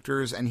those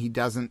characters, and he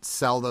doesn't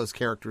sell those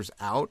characters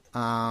out.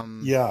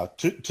 Yeah,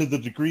 to the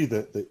degree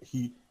that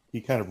he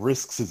kind of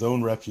risks his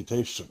own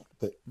reputation.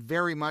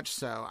 Very much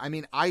so. I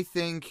mean, I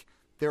think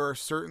there are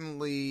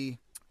certainly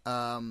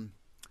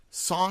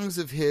songs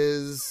of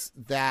his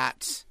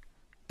that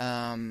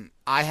I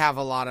have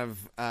a lot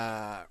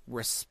of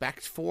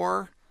respect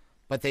for,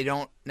 but they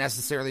don't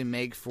necessarily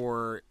make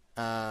for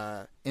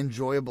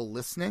enjoyable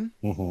listening.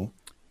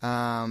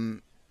 Mm-hmm.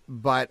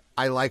 But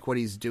I like what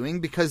he's doing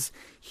because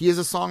he is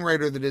a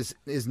songwriter that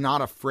is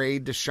not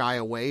afraid to shy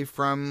away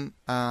from,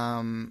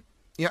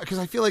 because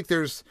I feel like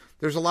there's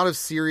a lot of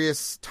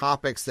serious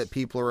topics that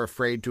people are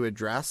afraid to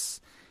address,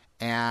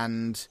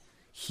 and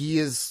he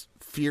is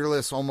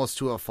fearless almost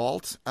to a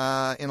fault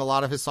in a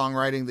lot of his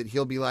songwriting. That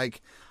he'll be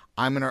like,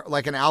 I'm gonna,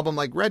 like an album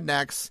like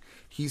Rednecks,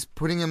 he's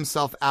putting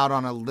himself out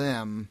on a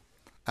limb.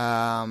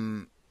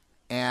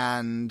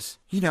 And,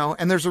 you know,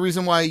 and there's a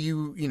reason why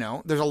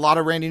there's a lot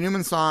of Randy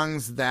Newman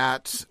songs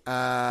that,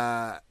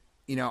 I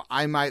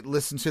might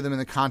listen to them in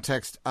the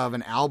context of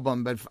an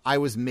album, but if I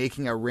was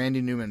making a Randy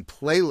Newman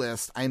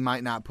playlist, I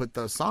might not put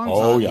those songs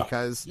on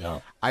because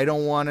I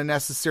don't want to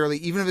necessarily,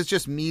 even if it's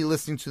just me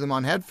listening to them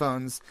on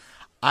headphones,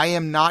 I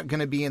am not going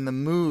to be in the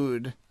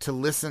mood to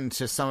listen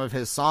to some of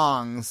his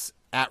songs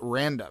at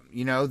random.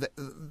 You know,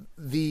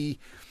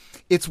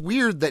 it's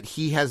weird that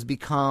he has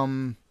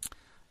become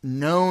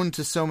known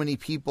to so many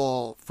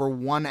people for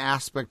one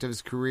aspect of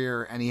his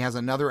career, and he has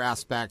another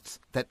aspect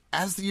that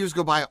as the years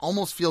go by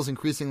almost feels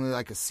increasingly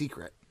like a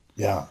secret.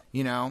 Yeah.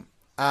 You know?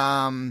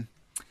 And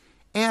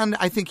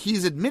I think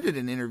he's admitted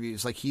in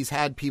interviews, like he's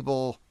had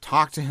people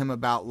talk to him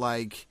about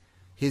like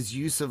his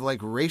use of like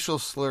racial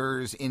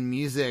slurs in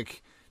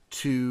music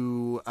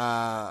to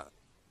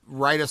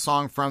write a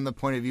song from the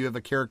point of view of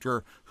a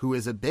character who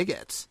is a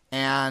bigot.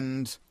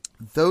 And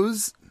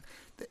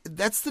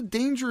that's the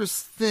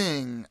dangerous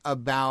thing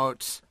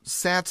about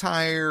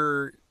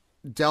satire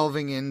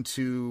delving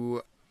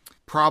into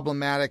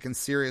problematic and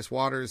serious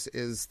waters,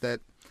 is that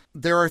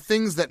there are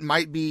things that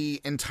might be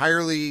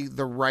entirely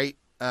the right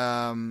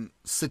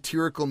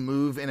satirical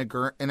move in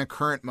a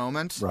current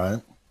moment.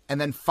 Right. And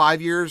then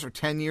 5 years or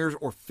 10 years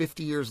or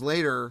 50 years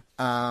later,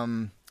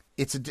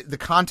 the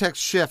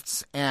context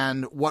shifts,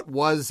 and what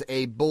was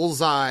a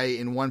bullseye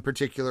in one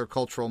particular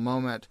cultural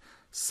moment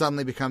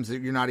suddenly becomes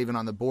that you're not even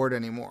on the board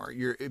anymore.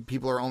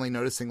 People are only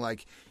noticing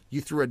like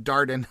you threw a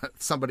dart in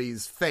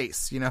somebody's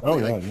face, you know,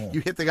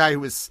 you hit the guy who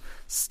was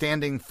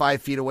standing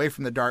 5 feet away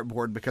from the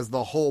dartboard because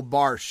the whole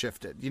bar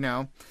shifted, you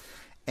know?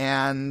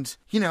 And,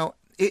 you know,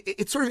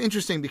 it's sort of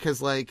interesting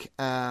because like,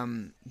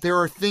 there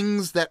are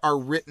things that are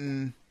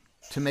written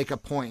to make a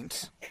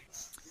point,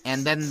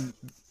 and then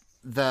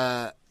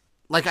I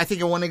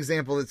think one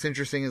example that's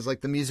interesting is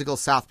like the musical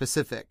South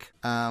Pacific.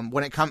 When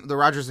the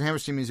Rodgers and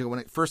Hammerstein musical, when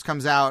it first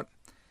comes out,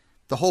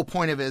 the whole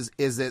point of it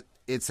is that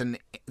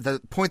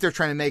the point they're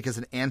trying to make is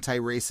an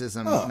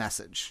anti-racism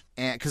message,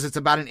 and because it's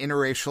about an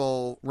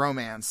interracial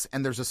romance,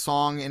 and there's a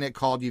song in it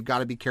called "You've Got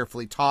to Be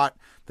Carefully Taught"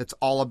 that's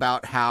all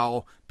about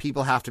how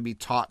people have to be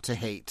taught to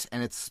hate,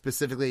 and it's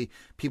specifically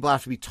people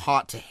have to be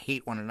taught to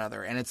hate one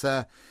another, and it's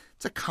a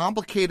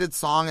complicated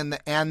song,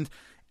 and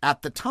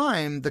at the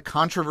time the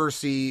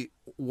controversy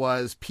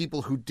was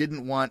people who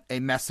didn't want a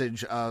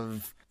message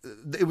of.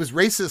 It was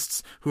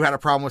racists who had a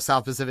problem with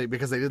South Pacific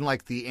because they didn't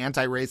like the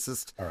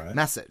anti-racist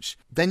message.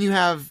 Then you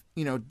have,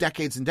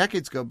 decades and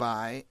decades go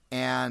by,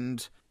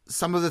 and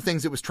some of the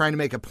things it was trying to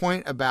make a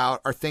point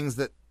about are things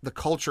that the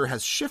culture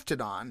has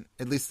shifted on,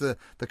 at least the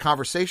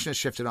conversation has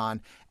shifted on.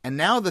 And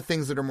now the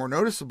things that are more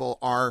noticeable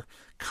are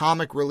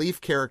comic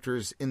relief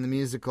characters in the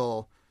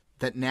musical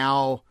that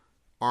now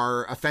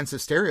are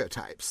offensive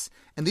stereotypes.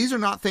 And these are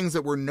not things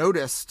that were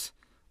noticed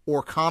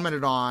or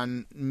commented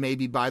on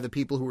maybe by the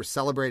people who were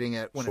celebrating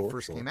it when it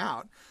first came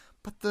out,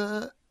 but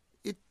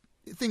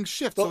things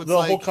shift. So it's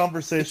the whole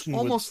conversation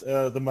almost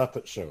with the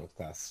Muppet Show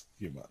the past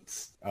few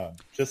months,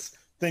 just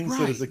things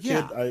that as a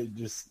kid I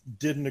just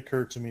didn't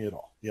occur to me at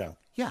all.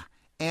 Yeah,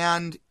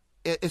 and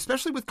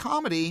especially with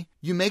comedy,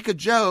 you make a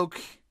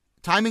joke.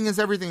 Timing is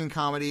everything in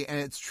comedy, and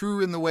it's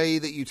true in the way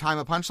that you time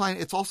a punchline.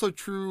 It's also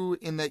true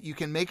in that you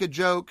can make a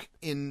joke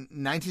in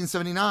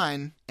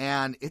 1979,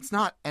 and it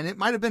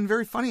might have been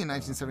very funny in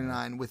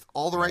 1979 with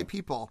all the right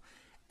people,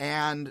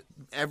 and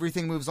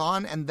everything moves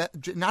on, and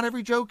that not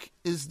every joke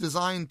is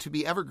designed to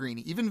be evergreen.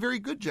 Even very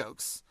good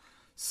jokes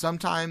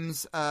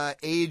sometimes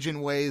age in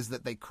ways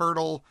that they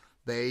curdle,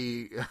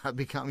 they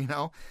become,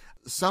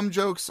 some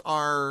jokes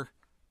are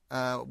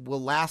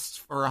will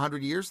last for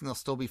 100 years and they'll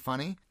still be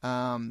funny.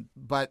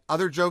 But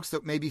other jokes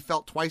that maybe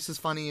felt twice as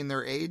funny in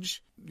their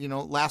age,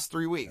 last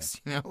 3 weeks,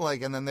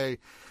 and then they,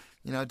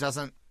 it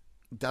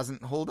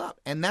doesn't hold up.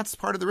 And that's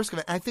part of the risk of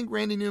it. And I think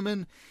Randy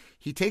Newman,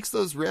 he takes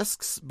those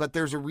risks, but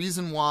there's a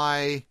reason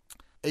why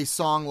a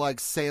song like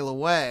Sail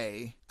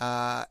Away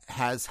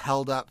has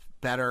held up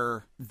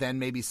better than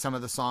maybe some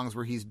of the songs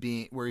where he's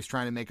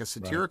trying to make a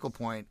satirical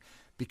point,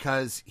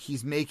 because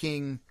he's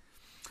making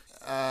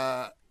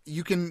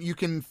you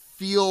can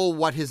feel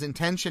what his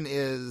intention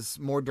is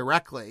more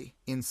directly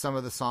in some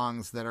of the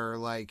songs that are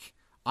like,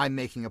 I'm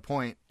making a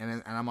point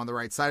and I'm on the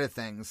right side of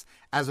things,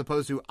 as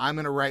opposed to I'm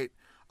going to write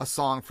a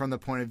song from the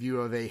point of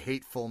view of a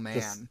hateful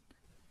man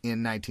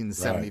in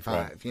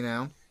 1975,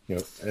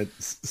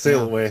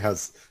 Sail Away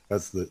has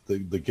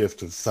the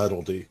gift of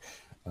subtlety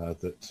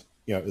that,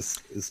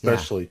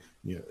 especially,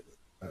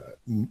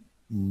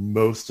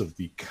 most of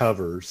the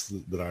covers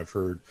that I've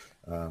heard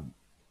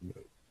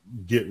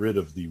get rid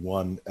of the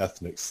one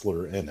ethnic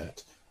slur in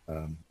it,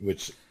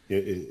 which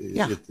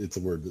it's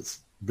a word that's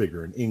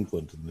bigger in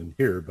England than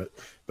here,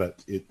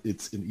 but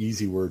it's an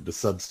easy word to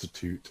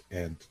substitute,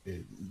 and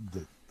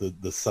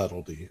the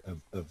subtlety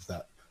of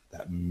that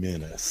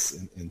menace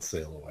in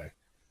Sail Away,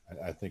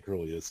 I think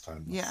really is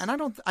timeless. Yeah, and I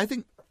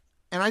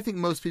think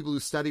most people who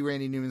study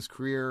Randy Newman's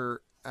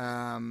career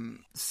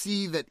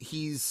see that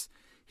his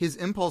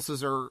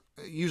impulses are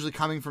usually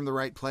coming from the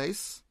right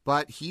place,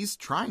 but he's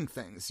trying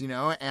things,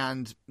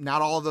 and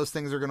not all of those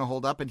things are going to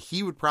hold up. And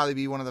he would probably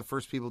be one of the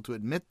first people to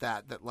admit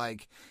that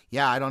like,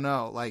 yeah, I don't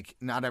know, like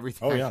not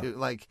everything I do.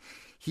 Like,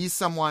 he's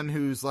someone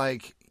who's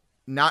like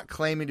not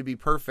claiming to be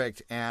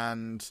perfect.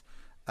 And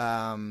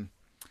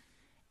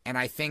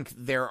I think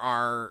there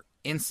are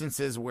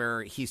instances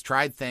where he's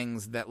tried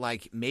things that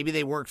like, maybe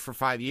they worked for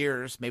 5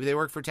 years, maybe they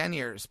worked for 10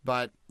 years,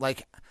 but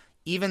like,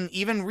 even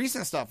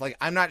recent stuff, like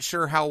I'm not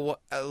sure how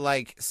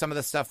like some of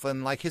the stuff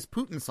in like his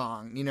Putin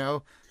song,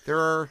 there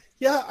are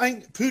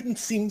Putin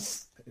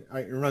seems,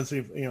 it reminds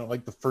me of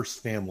like The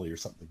First Family or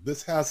something.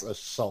 This has a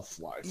shelf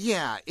life.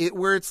 Yeah,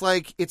 where it's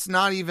like it's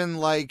not even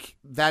like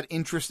that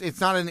interest.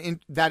 It's not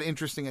that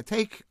interesting a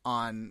take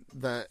on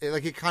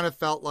it kind of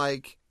felt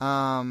like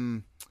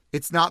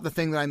it's not the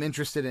thing that I'm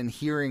interested in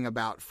hearing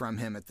about from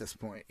him at this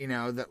point.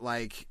 That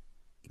like,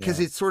 because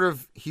it's sort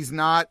of he's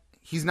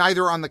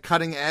neither on the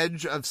cutting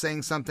edge of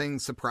saying something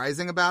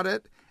surprising about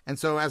it. And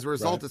so as a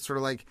result, It's sort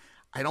of like,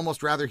 I'd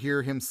almost rather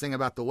hear him sing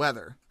about the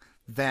weather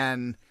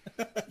than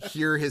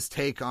hear his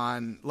take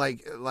on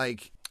like, I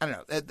don't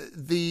know,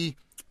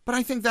 but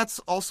I think that's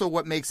also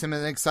what makes him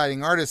an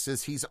exciting artist,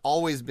 is he's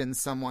always been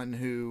someone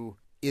who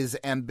is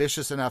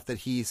ambitious enough that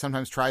he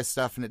sometimes tries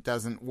stuff and it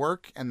doesn't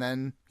work. And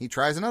then he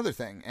tries another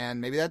thing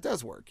and maybe that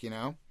does work,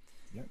 Yeah.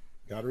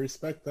 Got to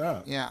respect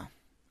that. Yeah.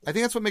 I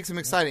think that's what makes him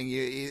exciting.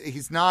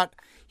 He's not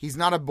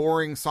a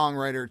boring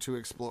songwriter to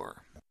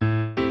explore.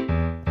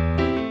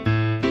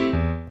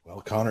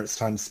 Well, Connor, it's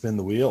time to spin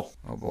the wheel.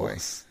 Oh boy,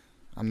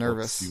 I'm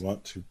nervous. If you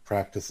want to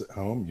practice at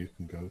home, you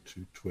can go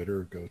to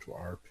Twitter, go to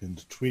our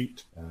pinned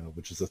tweet,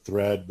 which is a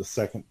thread. The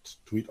second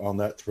tweet on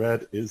that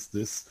thread is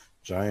this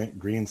giant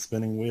green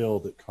spinning wheel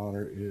that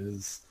Connor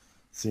is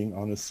seeing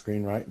on his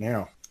screen right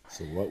now.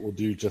 So what we'll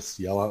do, just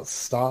yell out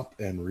stop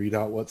and read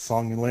out what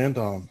song you land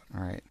on.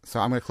 All right. So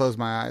I'm going to close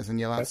my eyes and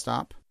yell out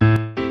stop.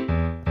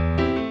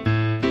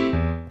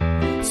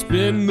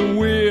 Spin the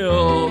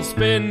wheel,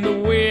 spin the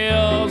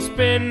wheel,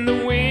 spin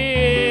the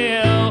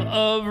wheel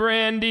of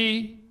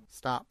Randy.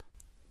 Stop.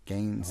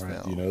 Gainesville. All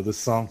right. Do you know this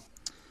song?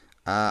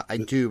 I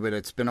do, but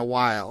it's been a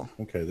while.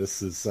 Okay,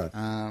 this is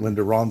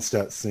Linda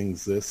Ronstadt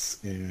sings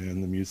this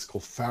in the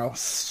musical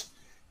Faust.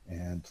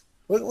 And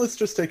let's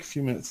just take a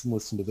few minutes and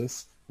listen to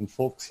this. And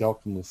folks, y'all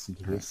can listen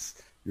to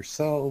this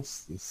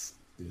yourselves. This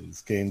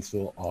is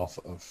Gainesville off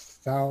of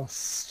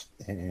Faust.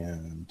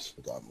 And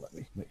hold on, let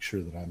me make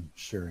sure that I'm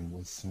sharing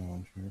with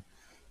sound here.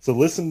 So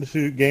listen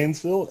to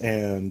Gainesville,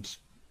 and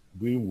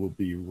we will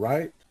be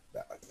right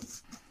back.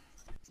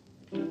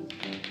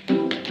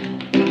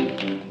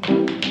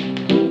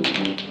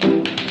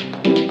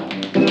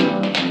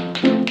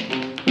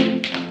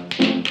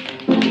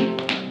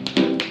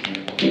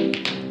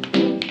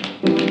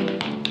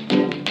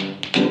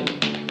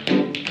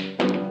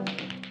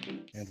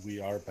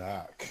 Are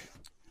back.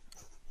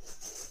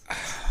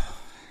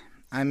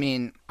 I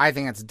mean, I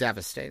think it's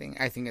devastating.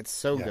 I think it's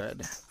so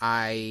good.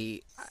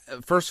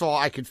 First of all,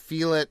 I could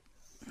feel it.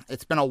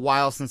 It's been a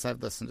while since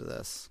I've listened to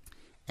this.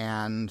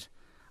 And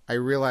I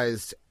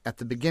realized at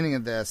the beginning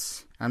of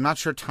this, I'm not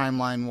sure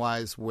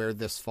timeline-wise where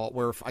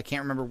I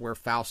can't remember where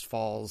Faust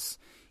falls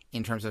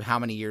in terms of how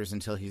many years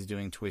until he's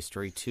doing Toy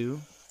Story 2.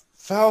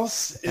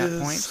 Faust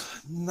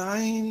is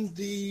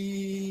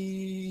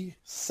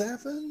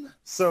 97.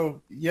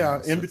 So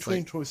in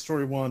between Toy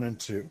Story 1 and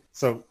 2.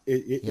 So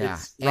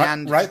it's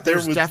right there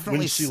with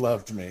When She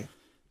Loved Me.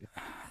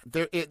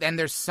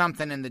 There's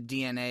something in the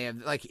DNA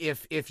of like,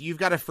 if You've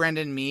Got a Friend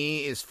in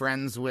Me is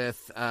friends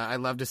with I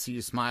Love to See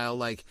You Smile,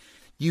 like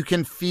you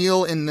can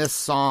feel in this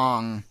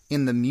song,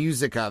 in the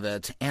music of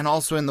it, and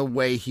also in the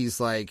way he's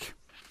like,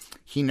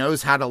 he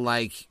knows how to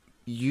like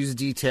use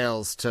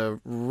details to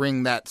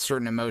ring that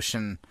certain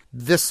emotion.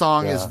 This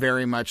song is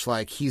very much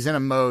like he's in a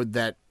mode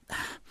that,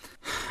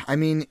 I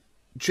mean,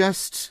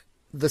 just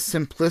the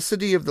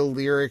simplicity of the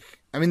lyric.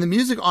 I mean, the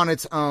music on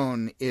its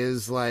own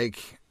is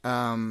like,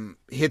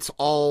 hits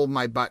all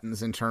my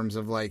buttons in terms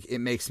of like, it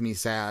makes me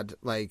sad,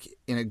 like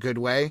in a good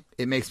way.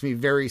 It makes me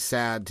very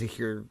sad to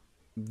hear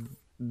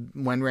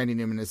when Randy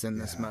Newman is in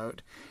this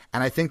mode.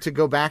 And I think to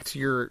go back to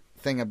your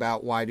thing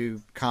about why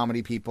do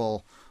comedy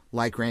people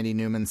like Randy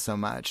Newman so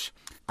much,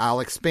 I'll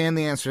expand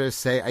the answer to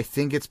say, I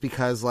think it's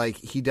because like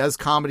he does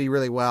comedy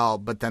really well,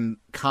 but then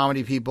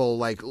comedy people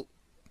like,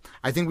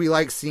 I think we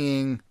like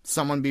seeing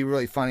someone be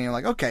really funny and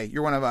like, okay,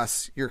 you're one of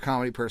us, you're a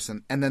comedy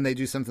person. And then they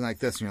do something like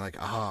this and you're like,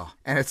 oh,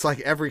 and it's like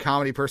every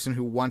comedy person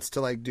who wants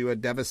to like do a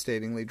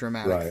devastatingly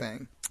dramatic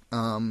thing.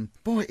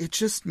 Boy, it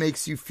just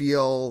makes you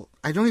feel,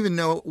 I don't even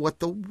know what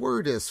the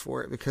word is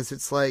for it, because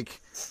it's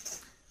like,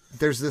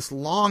 there's this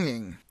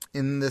longing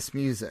in this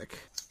music.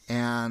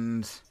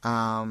 And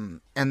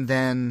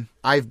then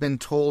I've been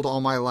told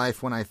all my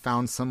life when I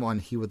found someone,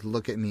 he would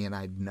look at me and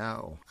I'd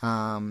know.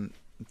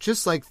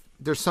 Just like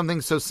there's something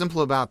so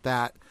simple about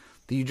that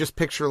you just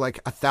picture like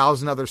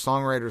 1,000 other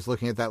songwriters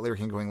looking at that lyric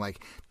and going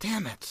like,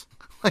 damn it.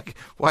 Like,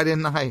 why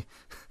didn't I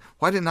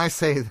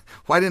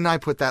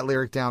put that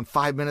lyric down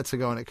 5 minutes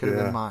ago and it could have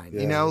been mine?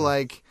 You know,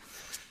 like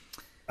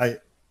I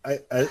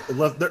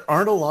love, there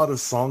aren't a lot of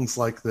songs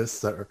like this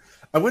that are,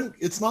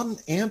 it's not an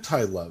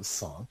anti-love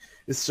song.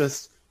 It's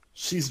just,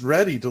 she's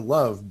ready to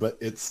love, but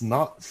it's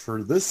not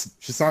for this.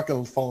 She's not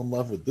going to fall in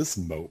love with this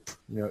mope.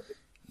 You know,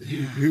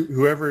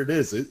 whoever it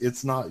is,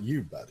 it's not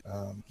you, buddy.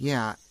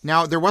 Yeah.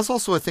 Now, there was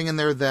also a thing in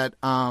there that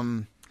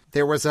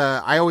there was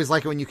I always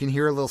like it when you can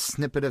hear a little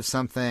snippet of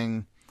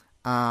something.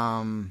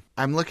 I'm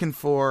looking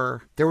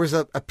for, there was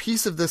a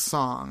piece of this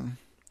song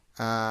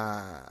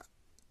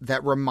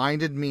that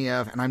reminded me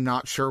of, and I'm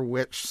not sure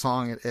which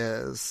song it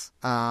is.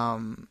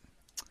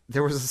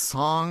 There was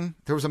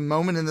a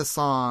moment in the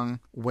song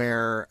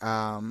where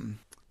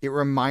it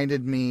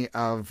reminded me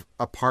of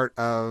a part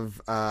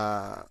of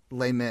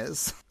Les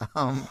Mis.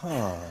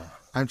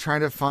 I'm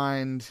trying to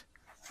find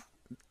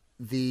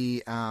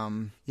the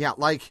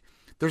like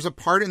there's a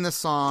part in the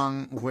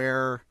song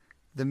where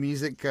the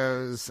music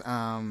goes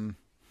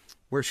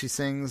where she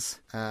sings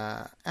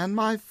and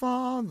my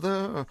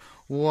father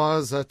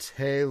was a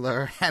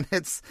tailor,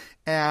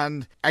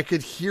 and I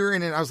could hear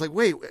in it, I was like,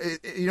 wait,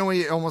 you know, when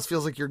it almost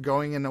feels like you're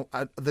going in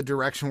the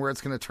direction where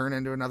it's going to turn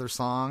into another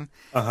song.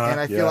 And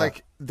I feel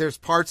like there's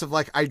parts of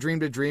like I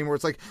Dreamed a Dream where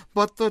it's like,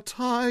 but the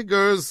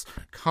tigers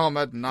come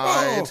at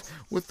night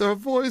with their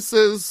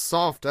voices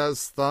soft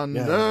as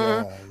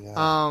thunder.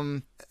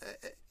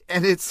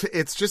 And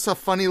it's just a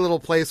funny little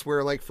place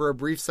where, like, for a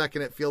brief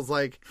second, it feels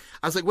like,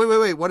 I was like,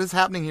 wait, what is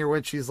happening here?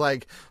 When she's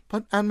like,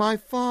 and my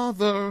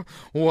father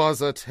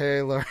was a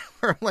tailor.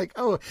 I'm like,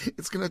 oh,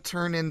 it's going to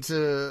turn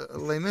into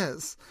Les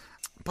Mis.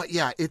 But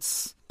yeah,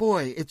 it's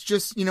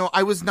just, you know,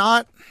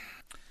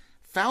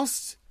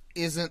 Faust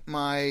isn't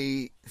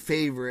my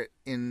favorite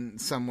in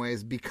some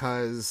ways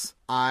because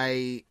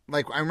I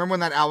remember when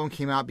that album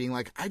came out being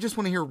like, I just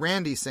want to hear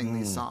Randy sing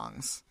these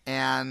songs.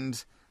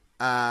 And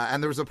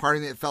there was a part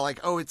of me that felt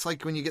like, oh, it's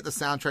like when you get the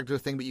soundtrack to a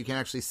thing, but you can't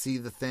actually see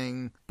the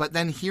thing. But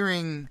then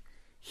hearing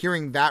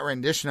that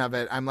rendition of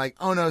it, I'm like,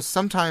 oh no,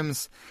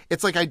 sometimes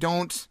it's like I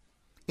don't,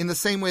 in the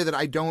same way that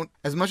I don't,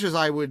 as much as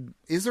I would,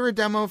 is there a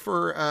demo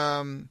for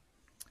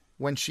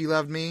When She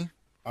Loved Me?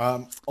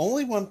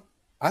 Only one,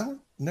 I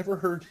never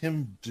heard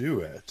him do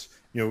it.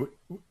 You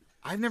know,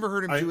 I've never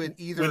heard him do it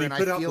either. When he and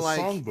put I out feel the like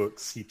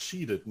songbooks, he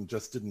cheated and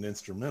just did an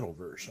instrumental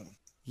version.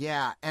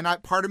 Yeah, and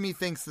part of me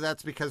thinks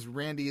that's because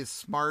Randy is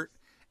smart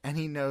and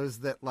he knows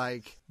that,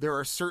 like, there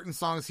are certain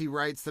songs he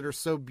writes that are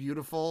so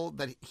beautiful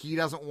that he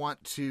doesn't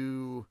want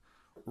to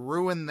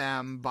ruin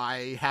them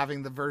by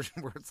having the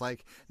version where it's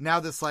like, now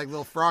this, like,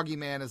 little froggy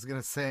man is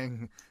going to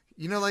sing.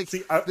 You know, like,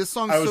 this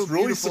song's so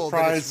really beautiful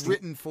that it's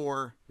written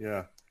for...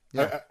 Yeah.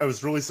 I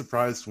was really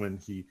surprised when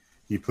he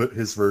put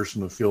his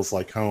version of Feels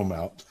Like Home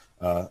out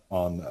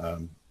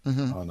on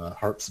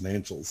Harps and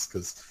Angels,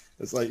 because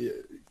it's like,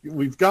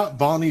 we've got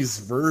Bonnie's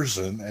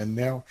version, and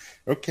now,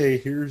 okay,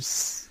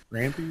 here's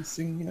Randy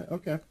singing it.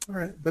 Okay, all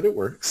right, but it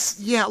works.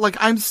 Yeah, like,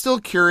 I'm still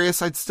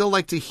curious. I'd still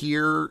like to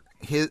hear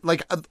his,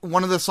 like,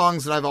 one of the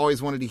songs that I've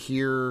always wanted to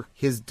hear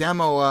his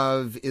demo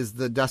of is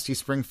the Dusty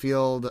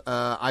Springfield,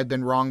 I've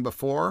Been Wrong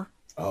Before.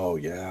 Oh,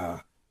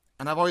 yeah.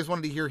 And I've always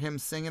wanted to hear him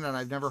sing it, and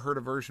I've never heard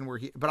a version where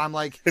but I'm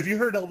like... Have you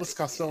heard Elvis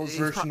Costello's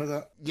version of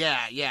that?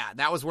 Yeah.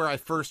 That was where I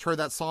first heard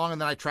that song, and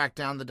then I tracked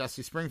down the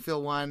Dusty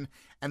Springfield one,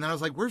 and then I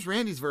was like, where's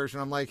Randy's version?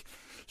 I'm like,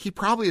 he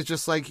probably is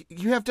just like,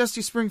 you have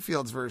Dusty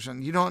Springfield's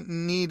version. You don't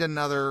need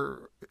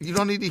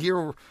to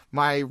hear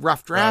my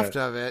rough draft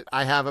of it.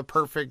 I have a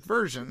perfect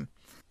version.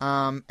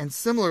 And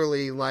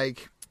similarly,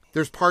 like,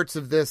 there's parts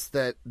of this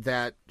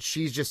that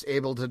she's just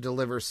able to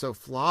deliver so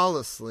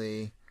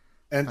flawlessly.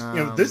 And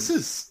you know, this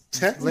is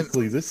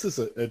technically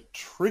a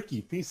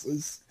tricky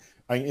piece.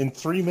 In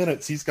 3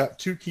 minutes, he's got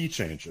 2 key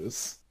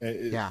changes.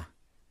 Yeah,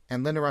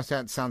 And Linda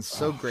Ronstadt sounds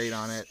so great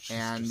on it.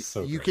 And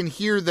so you great. can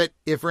hear that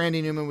if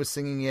Randy Newman was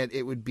singing it,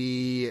 it would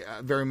be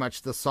very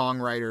much the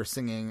songwriter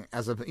singing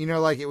as a, you know,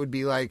 like it would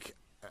be like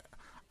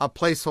a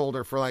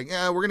placeholder for like,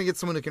 we're going to get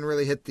someone who can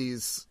really hit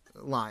these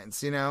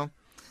lines, you know?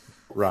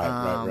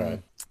 Right.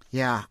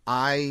 Yeah.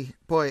 I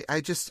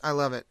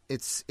love it.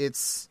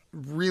 It's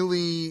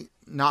really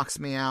knocks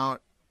me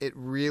out.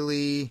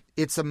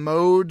 It's a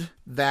mode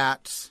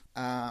that,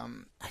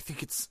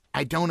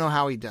 I don't know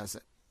how he does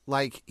it.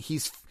 Like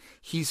he's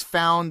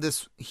found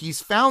this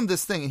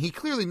thing, and he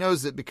clearly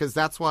knows it, because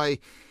that's why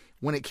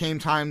when it came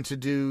time to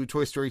do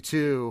Toy Story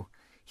 2,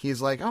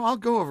 he's like, oh, I'll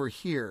go over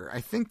here. I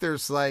think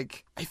this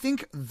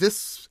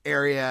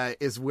area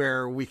is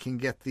where we can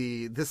get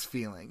this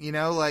feeling, you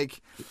know, like,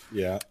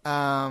 yeah.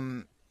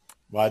 Well,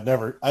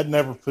 I'd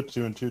never put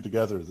two and two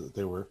together that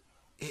they were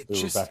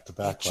back to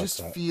back. It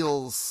just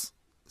feels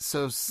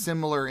so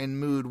similar in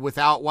mood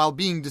while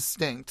being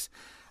distinct.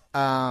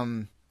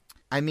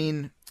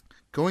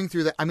 Going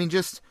through that,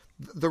 just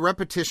the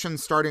repetition,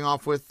 starting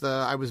off with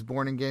I was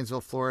born in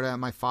Gainesville, Florida, and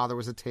my father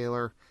was a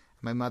tailor.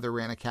 My mother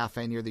ran a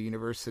cafe near the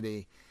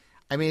university.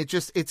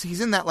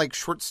 He's in that like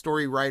short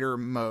story writer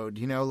mode,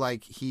 you know,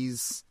 like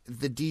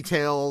the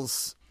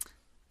details,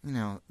 you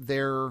know,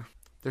 they're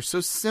so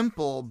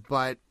simple,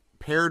 but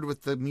paired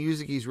with the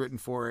music he's written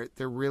for it,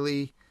 they're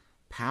really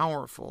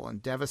powerful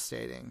and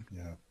devastating.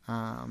 Yeah.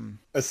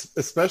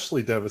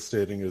 Especially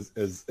devastating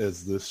as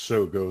this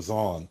show goes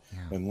on,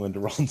 and Linda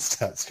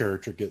Ronstadt's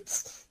character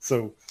gets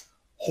so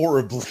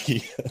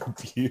horribly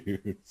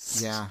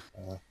abused. Yeah.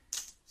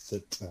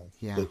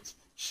 That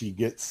she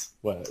gets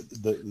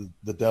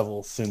the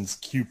devil sends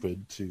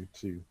Cupid to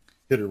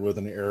hit her with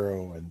an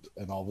arrow,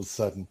 and all of a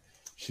sudden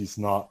she's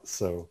not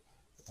so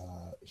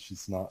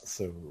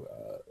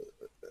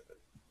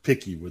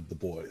picky with the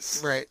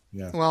boys. Right.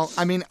 Yeah. Well,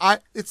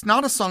 it's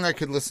not a song I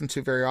could listen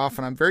to very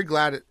often. I'm very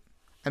glad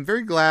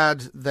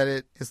that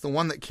it is the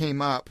one that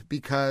came up,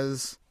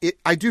 because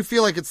I do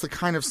feel like it's the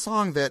kind of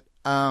song that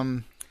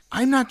I'm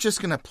not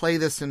just going to play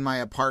this in my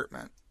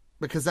apartment,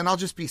 because then I'll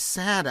just be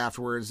sad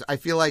afterwards. I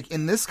feel like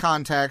in this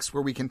context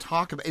where we can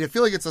talk about it, I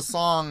feel like it's a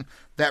song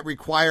that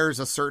requires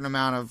a certain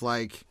amount of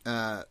like,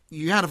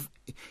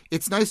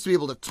 it's nice to be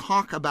able to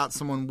talk about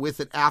someone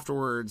with it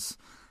afterwards.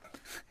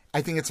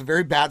 I think it's a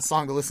very bad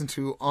song to listen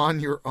to on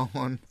your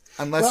own,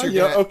 unless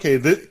okay.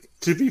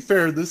 To be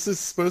fair, this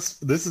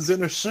is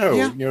in a show.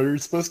 Yeah. You know, you're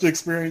supposed to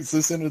experience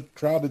this in a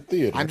crowded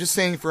theater. I'm just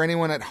saying, for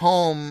anyone at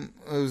home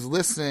who's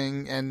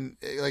listening, and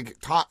like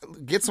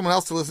get someone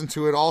else to listen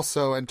to it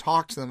also and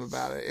talk to them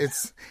about it.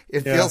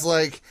 It feels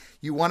like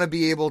you want to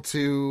be able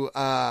to.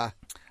 I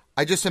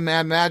just am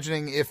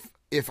imagining if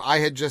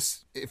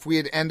we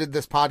had ended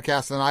this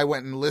podcast and I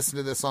went and listened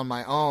to this on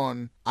my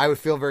own, I would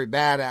feel very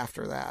bad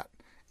after that.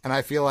 And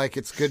I feel like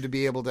it's good to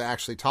be able to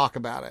actually talk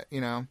about it,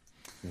 you know?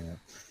 Yeah.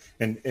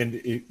 And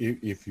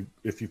if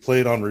you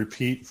play it on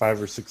repeat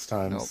 5 or 6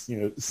 times,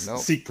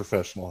 seek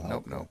professional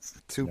help. Nope.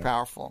 Too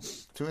powerful.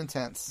 Too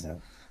intense.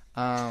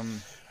 Yeah.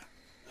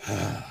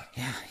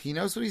 Yeah, he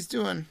knows what he's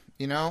doing,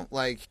 you know?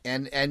 Like,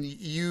 and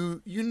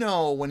you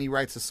know when he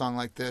writes a song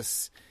like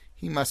this,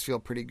 he must feel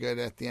pretty good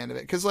at the end of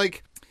it. Because,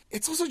 like,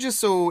 it's also just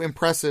so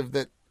impressive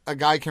that a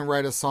guy can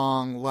write a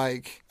song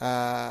like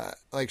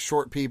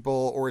Short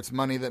People or It's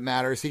Money That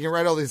Matters. He can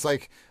write all these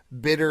like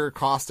bitter,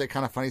 caustic,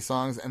 kind of funny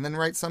songs, and then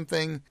write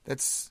something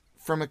that's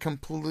from a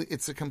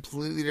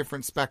completely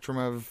different spectrum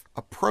of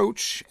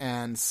approach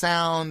and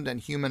sound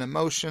and human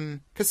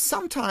emotion. Because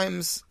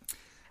sometimes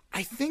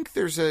I think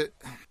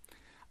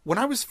when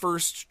I was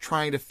first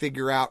trying to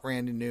figure out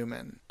Randy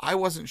Newman, I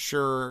wasn't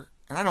sure,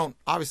 and I don't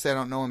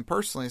know him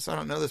personally, so I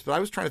don't know this, but I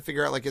was trying to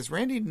figure out, like, is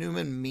Randy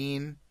Newman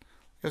mean?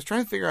 I was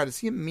trying to figure out, is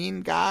he a mean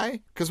guy?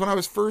 Because when I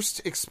was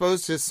first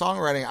exposed to his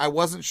songwriting, I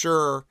wasn't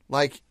sure,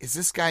 like, is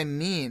this guy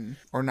mean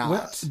or not?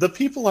 Well, the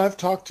people I've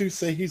talked to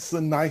say he's the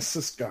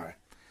nicest guy.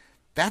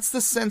 That's the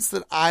sense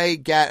that I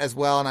get as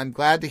well, and I'm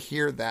glad to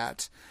hear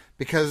that.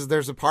 Because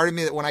there's a part of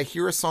me that when I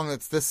hear a song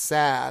that's this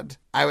sad,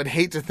 I would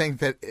hate to think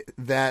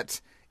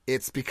that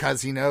it's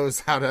because he knows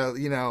how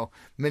to,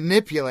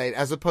 manipulate,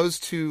 as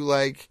opposed to,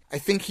 like, I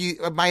think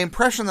my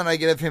impression that I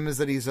get of him is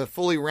that he's a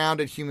fully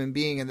rounded human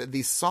being, and that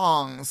these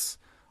songs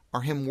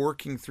are him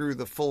working through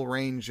the full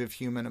range of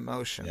human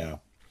emotion.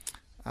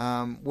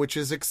 Yeah. Which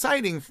is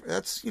exciting.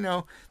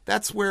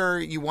 That's where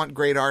you want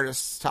great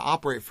artists to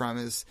operate from,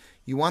 is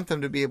you want them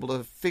to be able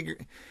to figure,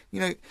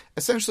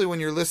 essentially when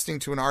you're listening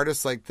to an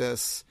artist like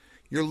this,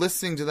 you're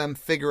listening to them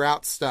figure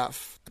out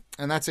stuff.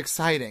 And that's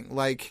exciting.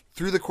 Like,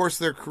 through the course of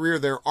their career,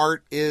 their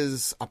art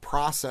is a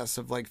process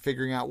of, like,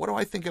 figuring out, what do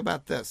I think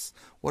about this?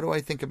 What do I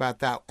think about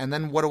that? And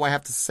then what do I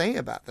have to say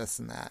about this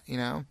and that,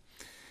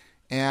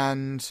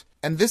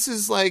 And this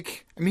is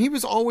like, he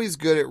was always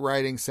good at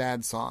writing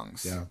sad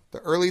songs. Yeah. The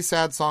early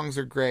sad songs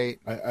are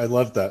great. I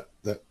love that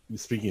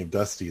speaking of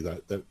Dusty,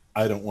 that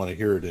I don't want to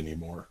hear it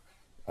anymore.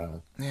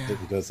 That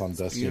he does on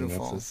Dusty in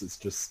Memphis. It's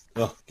just,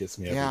 gets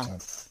me every time.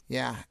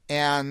 Yeah.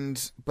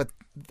 But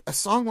a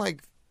song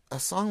like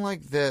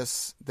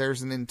this,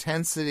 there's an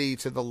intensity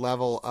to the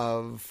level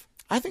of,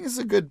 I think it's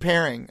a good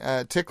pairing.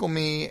 Tickle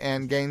Me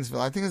and Gainesville.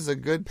 I think it's a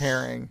good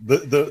pairing.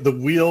 The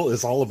wheel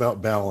is all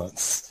about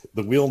balance.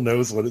 The wheel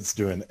knows what it's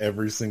doing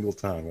every single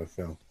time, I've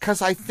found.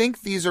 Because I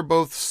think these are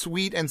both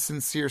sweet and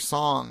sincere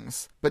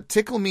songs. But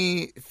Tickle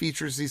Me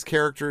features these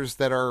characters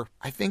that are,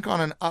 I think,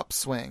 on an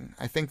upswing.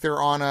 I think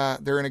they're in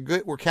a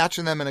good, we're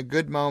catching them in a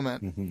good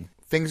moment. Mm-hmm.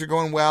 Things are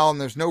going well,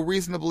 and there's no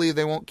reason to believe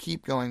they won't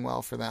keep going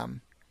well for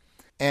them.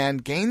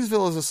 And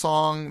Gainesville is a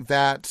song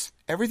that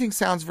everything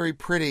sounds very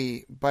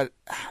pretty, but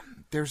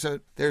there's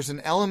an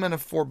element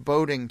of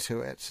foreboding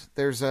to it.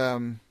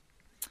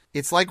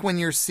 It's like when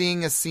you're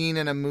seeing a scene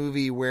in a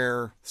movie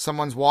where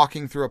someone's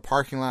walking through a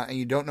parking lot and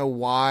you don't know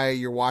why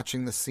you're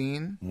watching the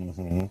scene.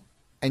 Mm-hmm.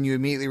 And you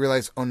immediately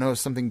realize, oh no,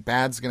 something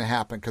bad's going to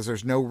happen because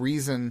there's no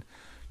reason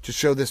to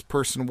show this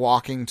person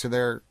walking to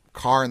their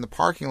car in the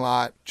parking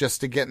lot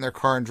just to get in their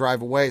car and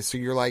drive away. So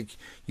you're like,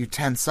 you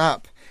tense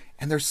up.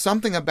 And there's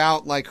something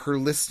about like her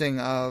listing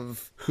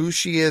of who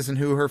she is and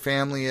who her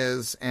family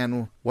is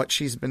and what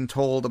she's been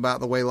told about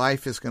the way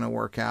life is going to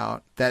work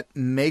out that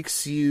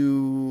makes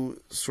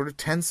you sort of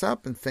tense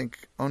up and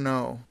think, oh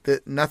no,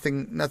 that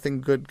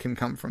nothing good can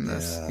come from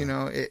this. Yeah. You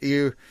know,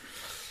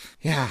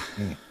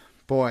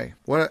 Boy,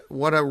 what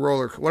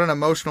an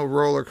emotional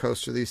roller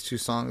coaster these two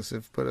songs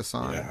have put us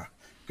on. Yeah.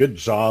 Good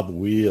job,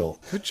 Wheel.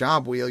 Good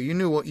job, Wheel. You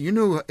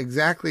knew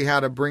exactly how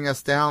to bring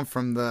us down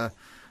from the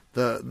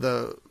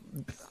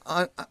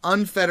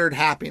unfettered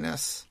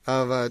happiness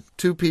of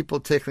two people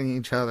tickling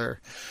each other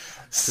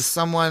to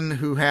someone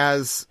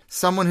who's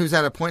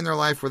at a point in their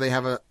life where they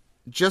have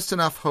just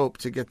enough hope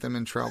to get them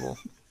in trouble.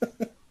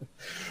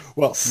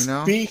 Well,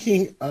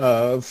 speaking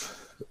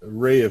of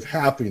Ray of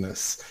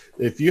Happiness,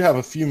 if you have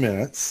a few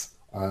minutes,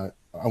 I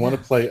want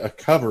to play a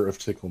cover of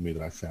Tickle Me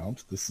that I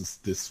found. This is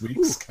this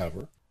week's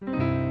cover.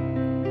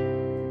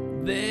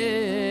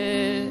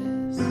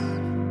 This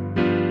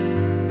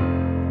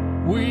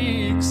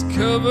week's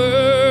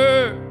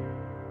cover.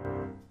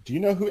 Do you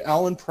know who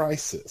Alan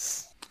Price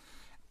is?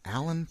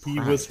 Alan Price. He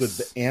was with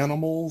the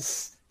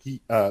Animals.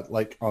 He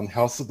like on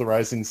House of the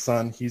Rising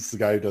Sun. He's the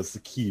guy who does the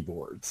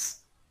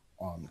keyboards.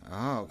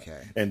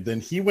 Okay. And then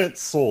he went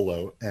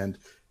solo, and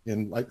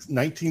in like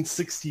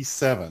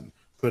 1967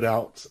 put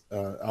out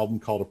an album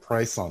called A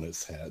Price on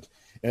His Head.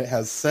 And it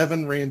has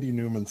 7 Randy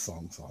Newman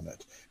songs on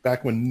it,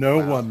 back when no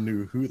one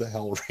knew who the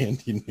hell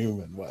Randy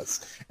Newman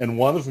was. And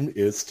one of them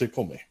is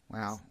Tickle Me.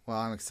 Wow. Well,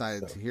 I'm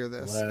excited to hear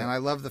this. And I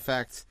love the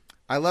fact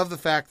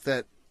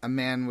that a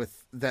man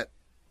with the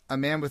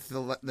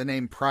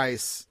name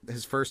Price,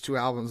 his first 2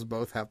 albums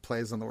both have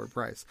plays on the word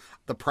price.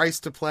 The Price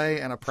to Play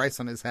and A Price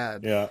on His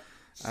Head. Yeah.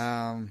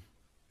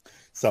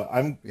 So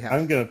I'm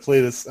going to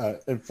play this,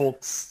 and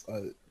folks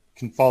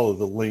can follow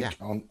the link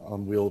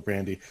on Wheel of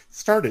Randy.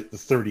 Start at the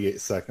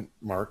 38-second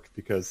mark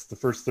because the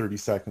first 30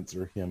 seconds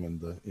are him and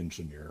the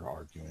engineer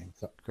arguing.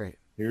 So great.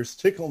 Here's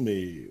Tickle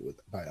Me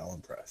by Alan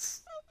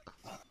Price.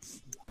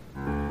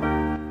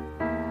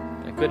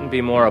 It couldn't be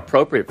more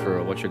appropriate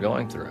for what you're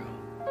going through.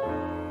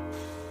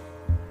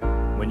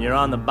 When you're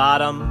on the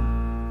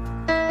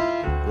bottom,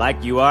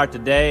 like you are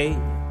today,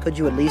 could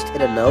you at least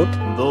hit a note?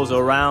 Those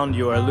around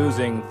you are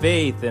losing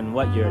faith in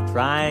what you're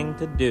trying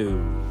to do.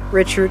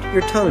 Richard,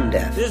 you're tone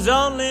deaf. There's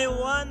only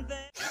one thing.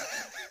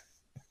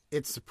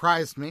 It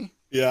surprised me.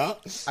 Yeah.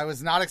 I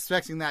was not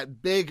expecting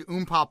that big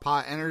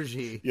oompah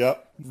energy.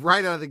 Yep.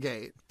 Right out of the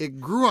gate. It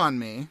grew on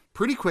me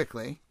pretty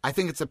quickly. I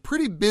think it's a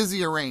pretty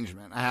busy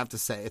arrangement, I have to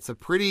say. It's a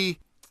pretty...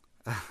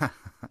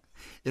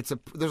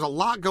 there's a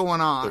lot going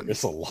on.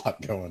 There's a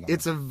lot going on.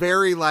 It's a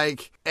very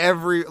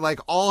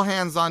all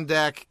hands on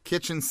deck,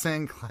 kitchen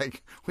sink.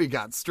 Like we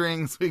got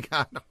strings, we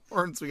got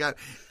horns, we got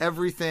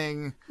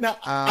everything. Now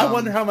I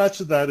wonder how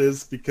much of that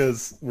is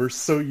because we're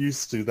so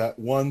used to that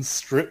one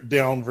stripped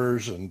down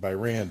version by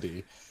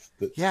Randy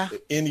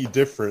that any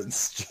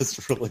difference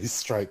just really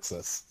strikes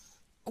us.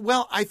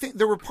 Well, I think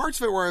there were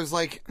parts of it where I was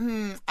like,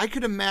 I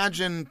could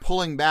imagine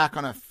pulling back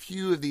on a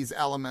few of these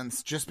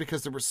elements just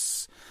because there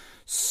was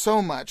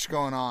so much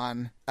going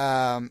on.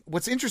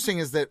 What's interesting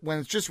is that when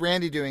it's just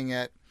Randy doing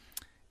it,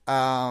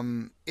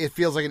 it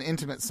feels like an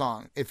intimate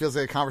song. It feels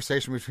like a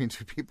conversation between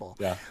two people.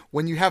 Yeah.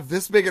 When you have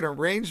this big an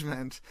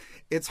arrangement,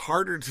 it's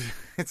harder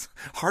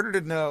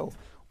to know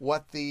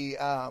what the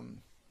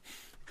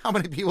how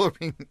many people are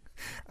being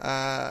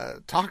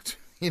talked to.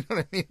 You know what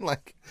I mean?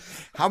 Like,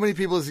 how many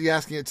people is he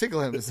asking to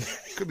tickle him? It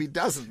could be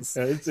dozens.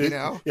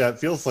 It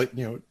feels like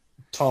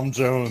Tom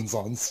Jones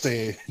on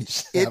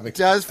stage. It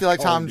does feel like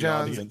Tom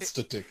Jones.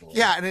 To tickle.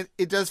 Yeah, and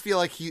it does feel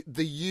like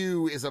the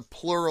you is a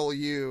plural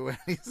you, and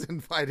he's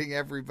inviting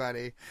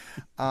everybody.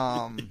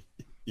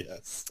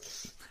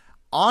 Yes.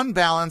 On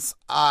balance,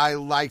 I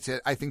liked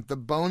it. I think the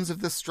bones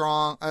of this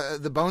song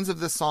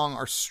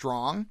are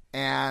strong,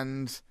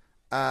 and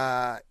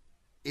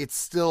it's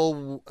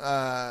still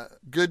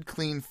good,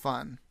 clean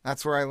fun.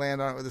 That's where I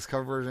land on it with this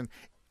cover version.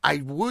 I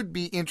would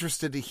be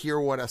interested to hear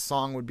what a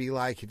song would be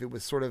like if it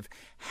was sort of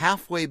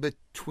halfway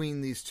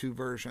between these two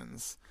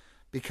versions.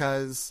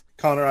 Because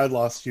Connor, I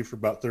lost you for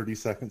about 30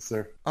 seconds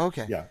there.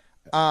 Okay. Yeah.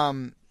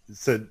 It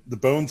said the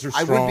bones are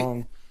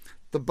strong.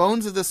 The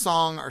bones of the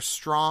song are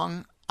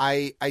strong.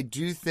 I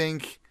do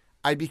think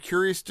I'd be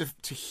curious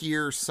to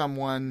hear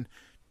someone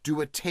do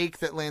a take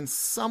that lands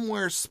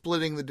somewhere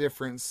splitting the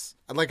difference,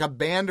 like a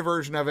band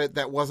version of it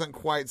that wasn't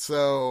quite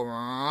so,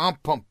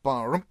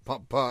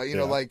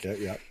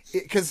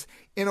 because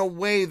in a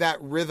way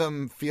that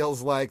rhythm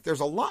feels like there's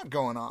a lot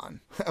going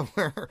on,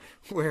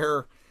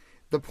 where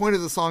the point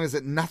of the song is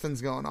that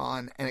nothing's going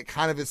on, and it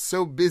kind of is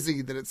so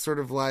busy that it's sort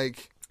of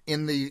like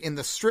in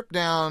the stripped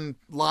down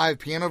live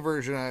piano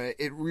version of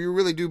it, we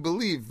really do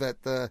believe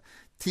that the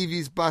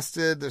TV's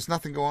busted, there's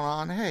nothing going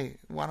on. Hey,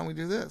 why don't we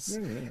do this?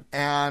 Yeah.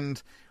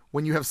 And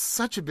when you have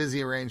such a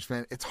busy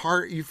arrangement, it's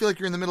hard. You feel like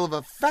you're in the middle of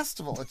a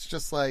festival. It's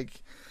just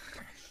like,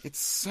 it's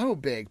so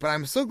big. But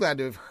I'm so glad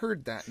to have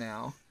heard that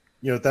now.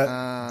 You know,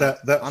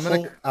 that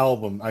whole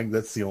album,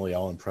 that's the only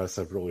Alan Price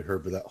I've really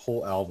heard, but that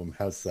whole album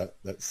has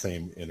that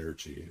same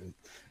energy.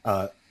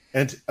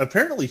 And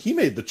apparently he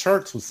made the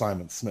charts with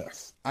Simon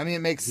Smith. I mean, it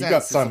makes sense. He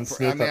got Simon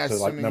Smith up to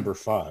like number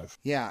 5.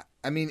 Yeah.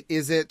 I mean,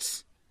 is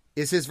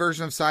his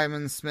version of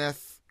Simon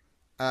Smith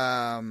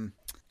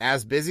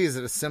as busy? Is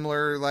it a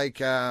similar, like...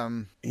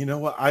 You know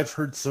what? I've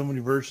heard so many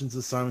versions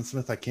of Simon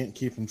Smith, I can't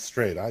keep them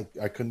straight. I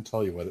couldn't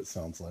tell you what it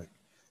sounds like.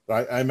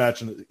 But I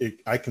imagine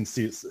I can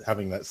see it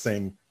having that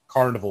same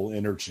carnival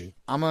energy.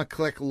 I'm going to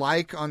click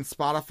like on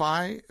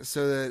Spotify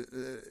so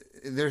that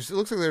it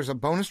looks like there's a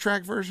bonus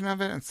track version of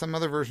it and some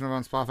other version of it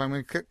on Spotify. I'm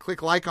going to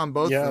click like on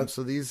both of them.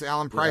 So these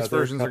Alan Price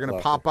versions are going to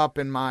pop up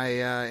in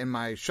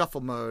my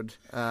shuffle mode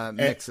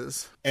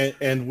mixes.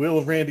 And Wheel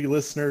of Randy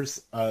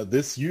listeners,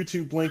 this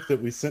YouTube link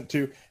that we sent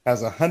to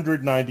has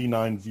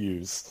 199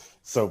 views.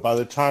 So by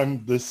the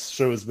time this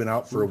show has been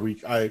out for a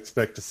week, I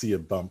expect to see a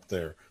bump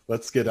there.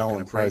 Let's get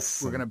Alan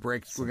Price. We're gonna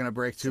break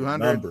 200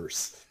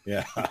 numbers.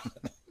 Yeah.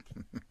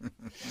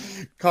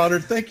 Connor,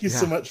 thank you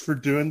so much for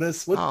doing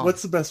this.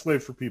 What's the best way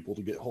for people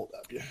to get hold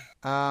of you?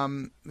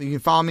 You can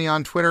follow me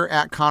on Twitter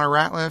at Connor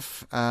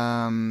Ratliff,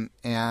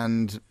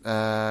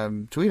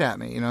 and tweet at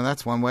me. You know,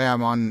 that's one way.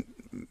 I'm on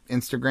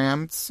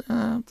Instagram.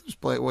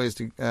 There's ways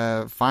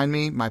to find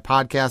me. My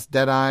podcast,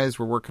 Dead Eyes,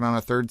 we're working on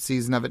a 3rd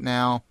season of it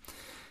now.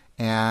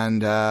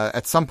 And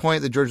at some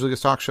point, the George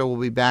Lucas Talk Show will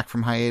be back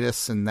from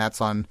hiatus, and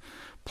that's on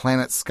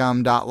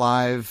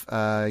planetscum.live,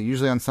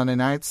 usually on Sunday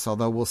nights,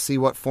 although we'll see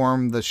what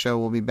form the show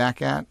will be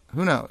back at.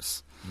 Who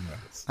knows?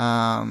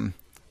 But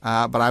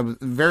I'm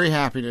very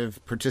happy to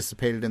have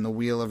participated in the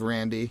Wheel of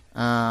Randy.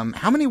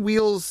 How many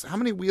wheels are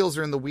in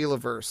the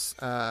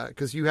Wheeliverse?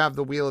 Because you have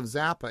the Wheel of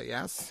Zappa,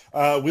 yes?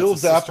 Wheel of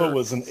Zappa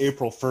was an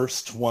April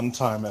 1st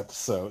one-time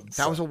episode.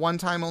 That was a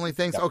one-time only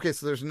thing? Yep. Okay,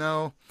 so there's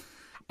no...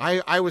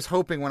 I was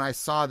hoping when I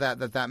saw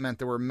that meant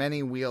there were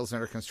many wheels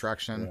under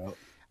construction. Yep.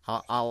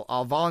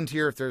 I'll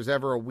volunteer if there's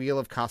ever a Wheel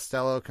of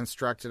Costello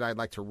constructed. I'd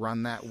like to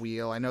run that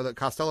wheel. I know that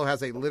Costello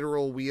has a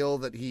literal wheel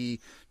that he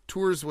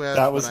tours with.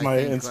 That was my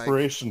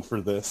inspiration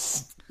for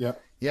this. Yep.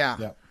 Yeah.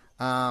 Yep.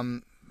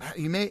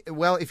 You may,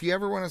 well, if you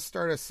ever want to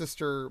start a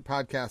sister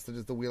podcast that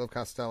is the Wheel of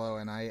Costello,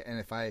 and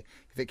if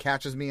it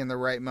catches me in the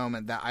right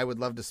moment, that I would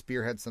love to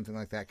spearhead something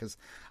like that, because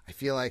I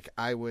feel like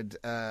I would.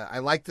 I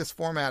like this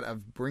format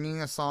of bringing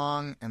a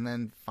song and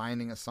then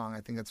finding a song.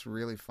 I think that's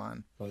really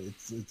fun. Well,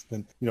 it's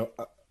been,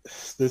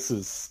 this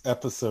is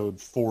episode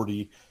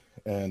 40,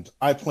 and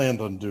I planned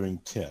on doing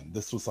 10.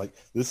 This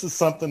is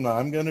something that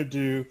I'm going to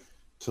do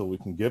till we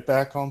can get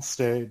back on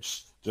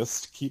stage,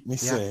 just to keep me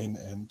sane,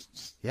 and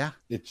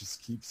it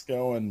just keeps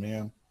going,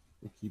 man.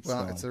 It keeps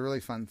going. It's a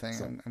really fun thing.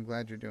 So, I'm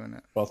glad you're doing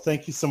it. Well,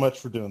 thank you so much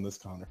for doing this,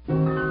 Connor.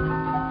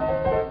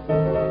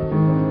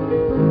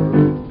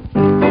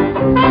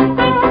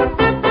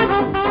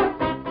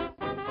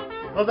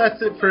 Well,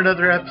 that's it for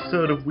another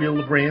episode of Wheel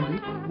of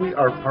Randy. We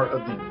are part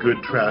of the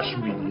Good Trash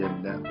Media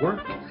Network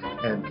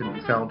and can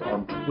be found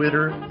on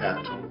Twitter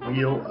at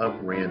Wheel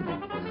of Randy.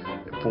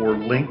 For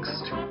links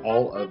to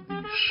all of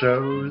the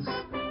shows,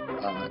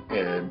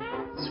 and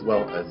as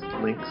well as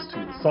links to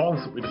the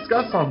songs that we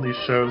discuss on these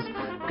shows,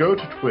 go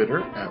to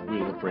Twitter at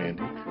Wheel of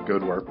Randy, go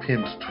to our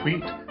pinned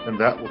tweet, and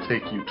that will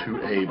take you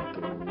to a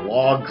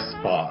blog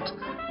spot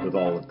with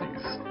all of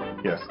these.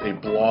 Yes, a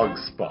blog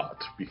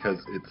spot,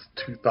 because it's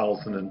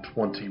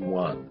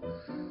 2021.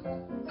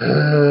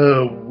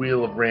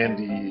 Wheel of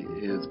Randy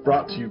is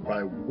brought to you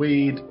by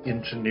Wade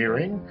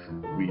Engineering.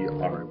 We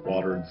are a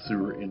water and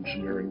sewer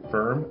engineering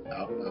firm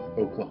out of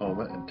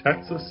Oklahoma and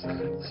Texas,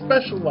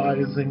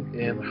 specializing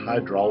in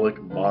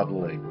hydraulic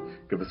modeling.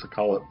 Give us a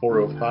call at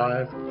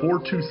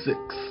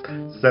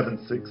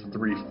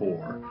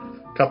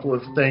 405-426-7634. Couple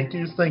of thank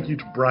yous. Thank you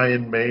to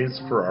Brian Mays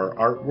for our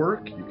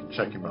artwork. You can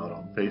check him out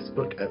on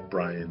Facebook at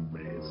Brian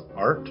Mays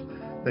Art.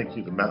 Thank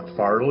you to Matt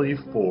Farley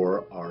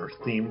for our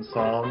theme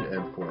song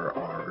and for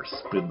our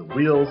Spin the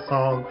Wheel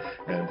song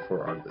and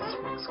for our this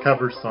week's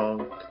cover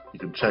song. You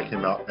can check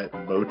him out at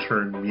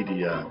Motern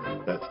Media.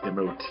 That's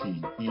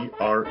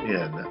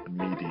M-O-T-E-R-N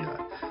Media.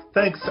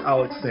 Thanks to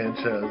Alex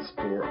Sanchez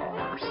for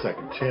our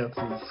Second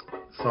Chances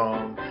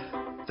song.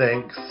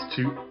 thanks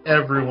to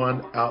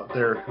everyone out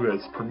there who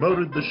has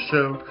promoted the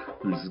show,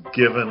 who's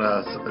given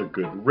us a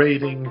good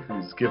rating,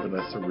 who's given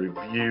us a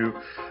review,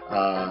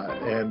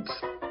 and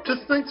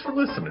just thanks for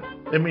listening.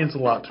 It means a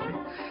lot to me.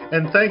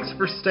 And thanks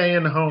for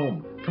staying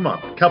home. Come on,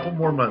 a couple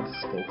more months,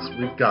 folks.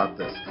 We've got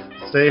this.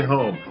 Stay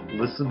home.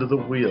 Listen to the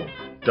wheel.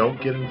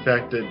 Don't get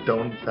infected.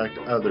 Don't infect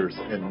others.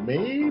 And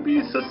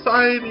maybe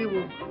society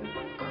will...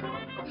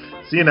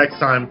 See you next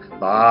time.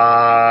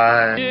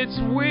 Bye. It's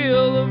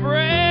Wheel of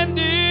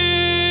Randy.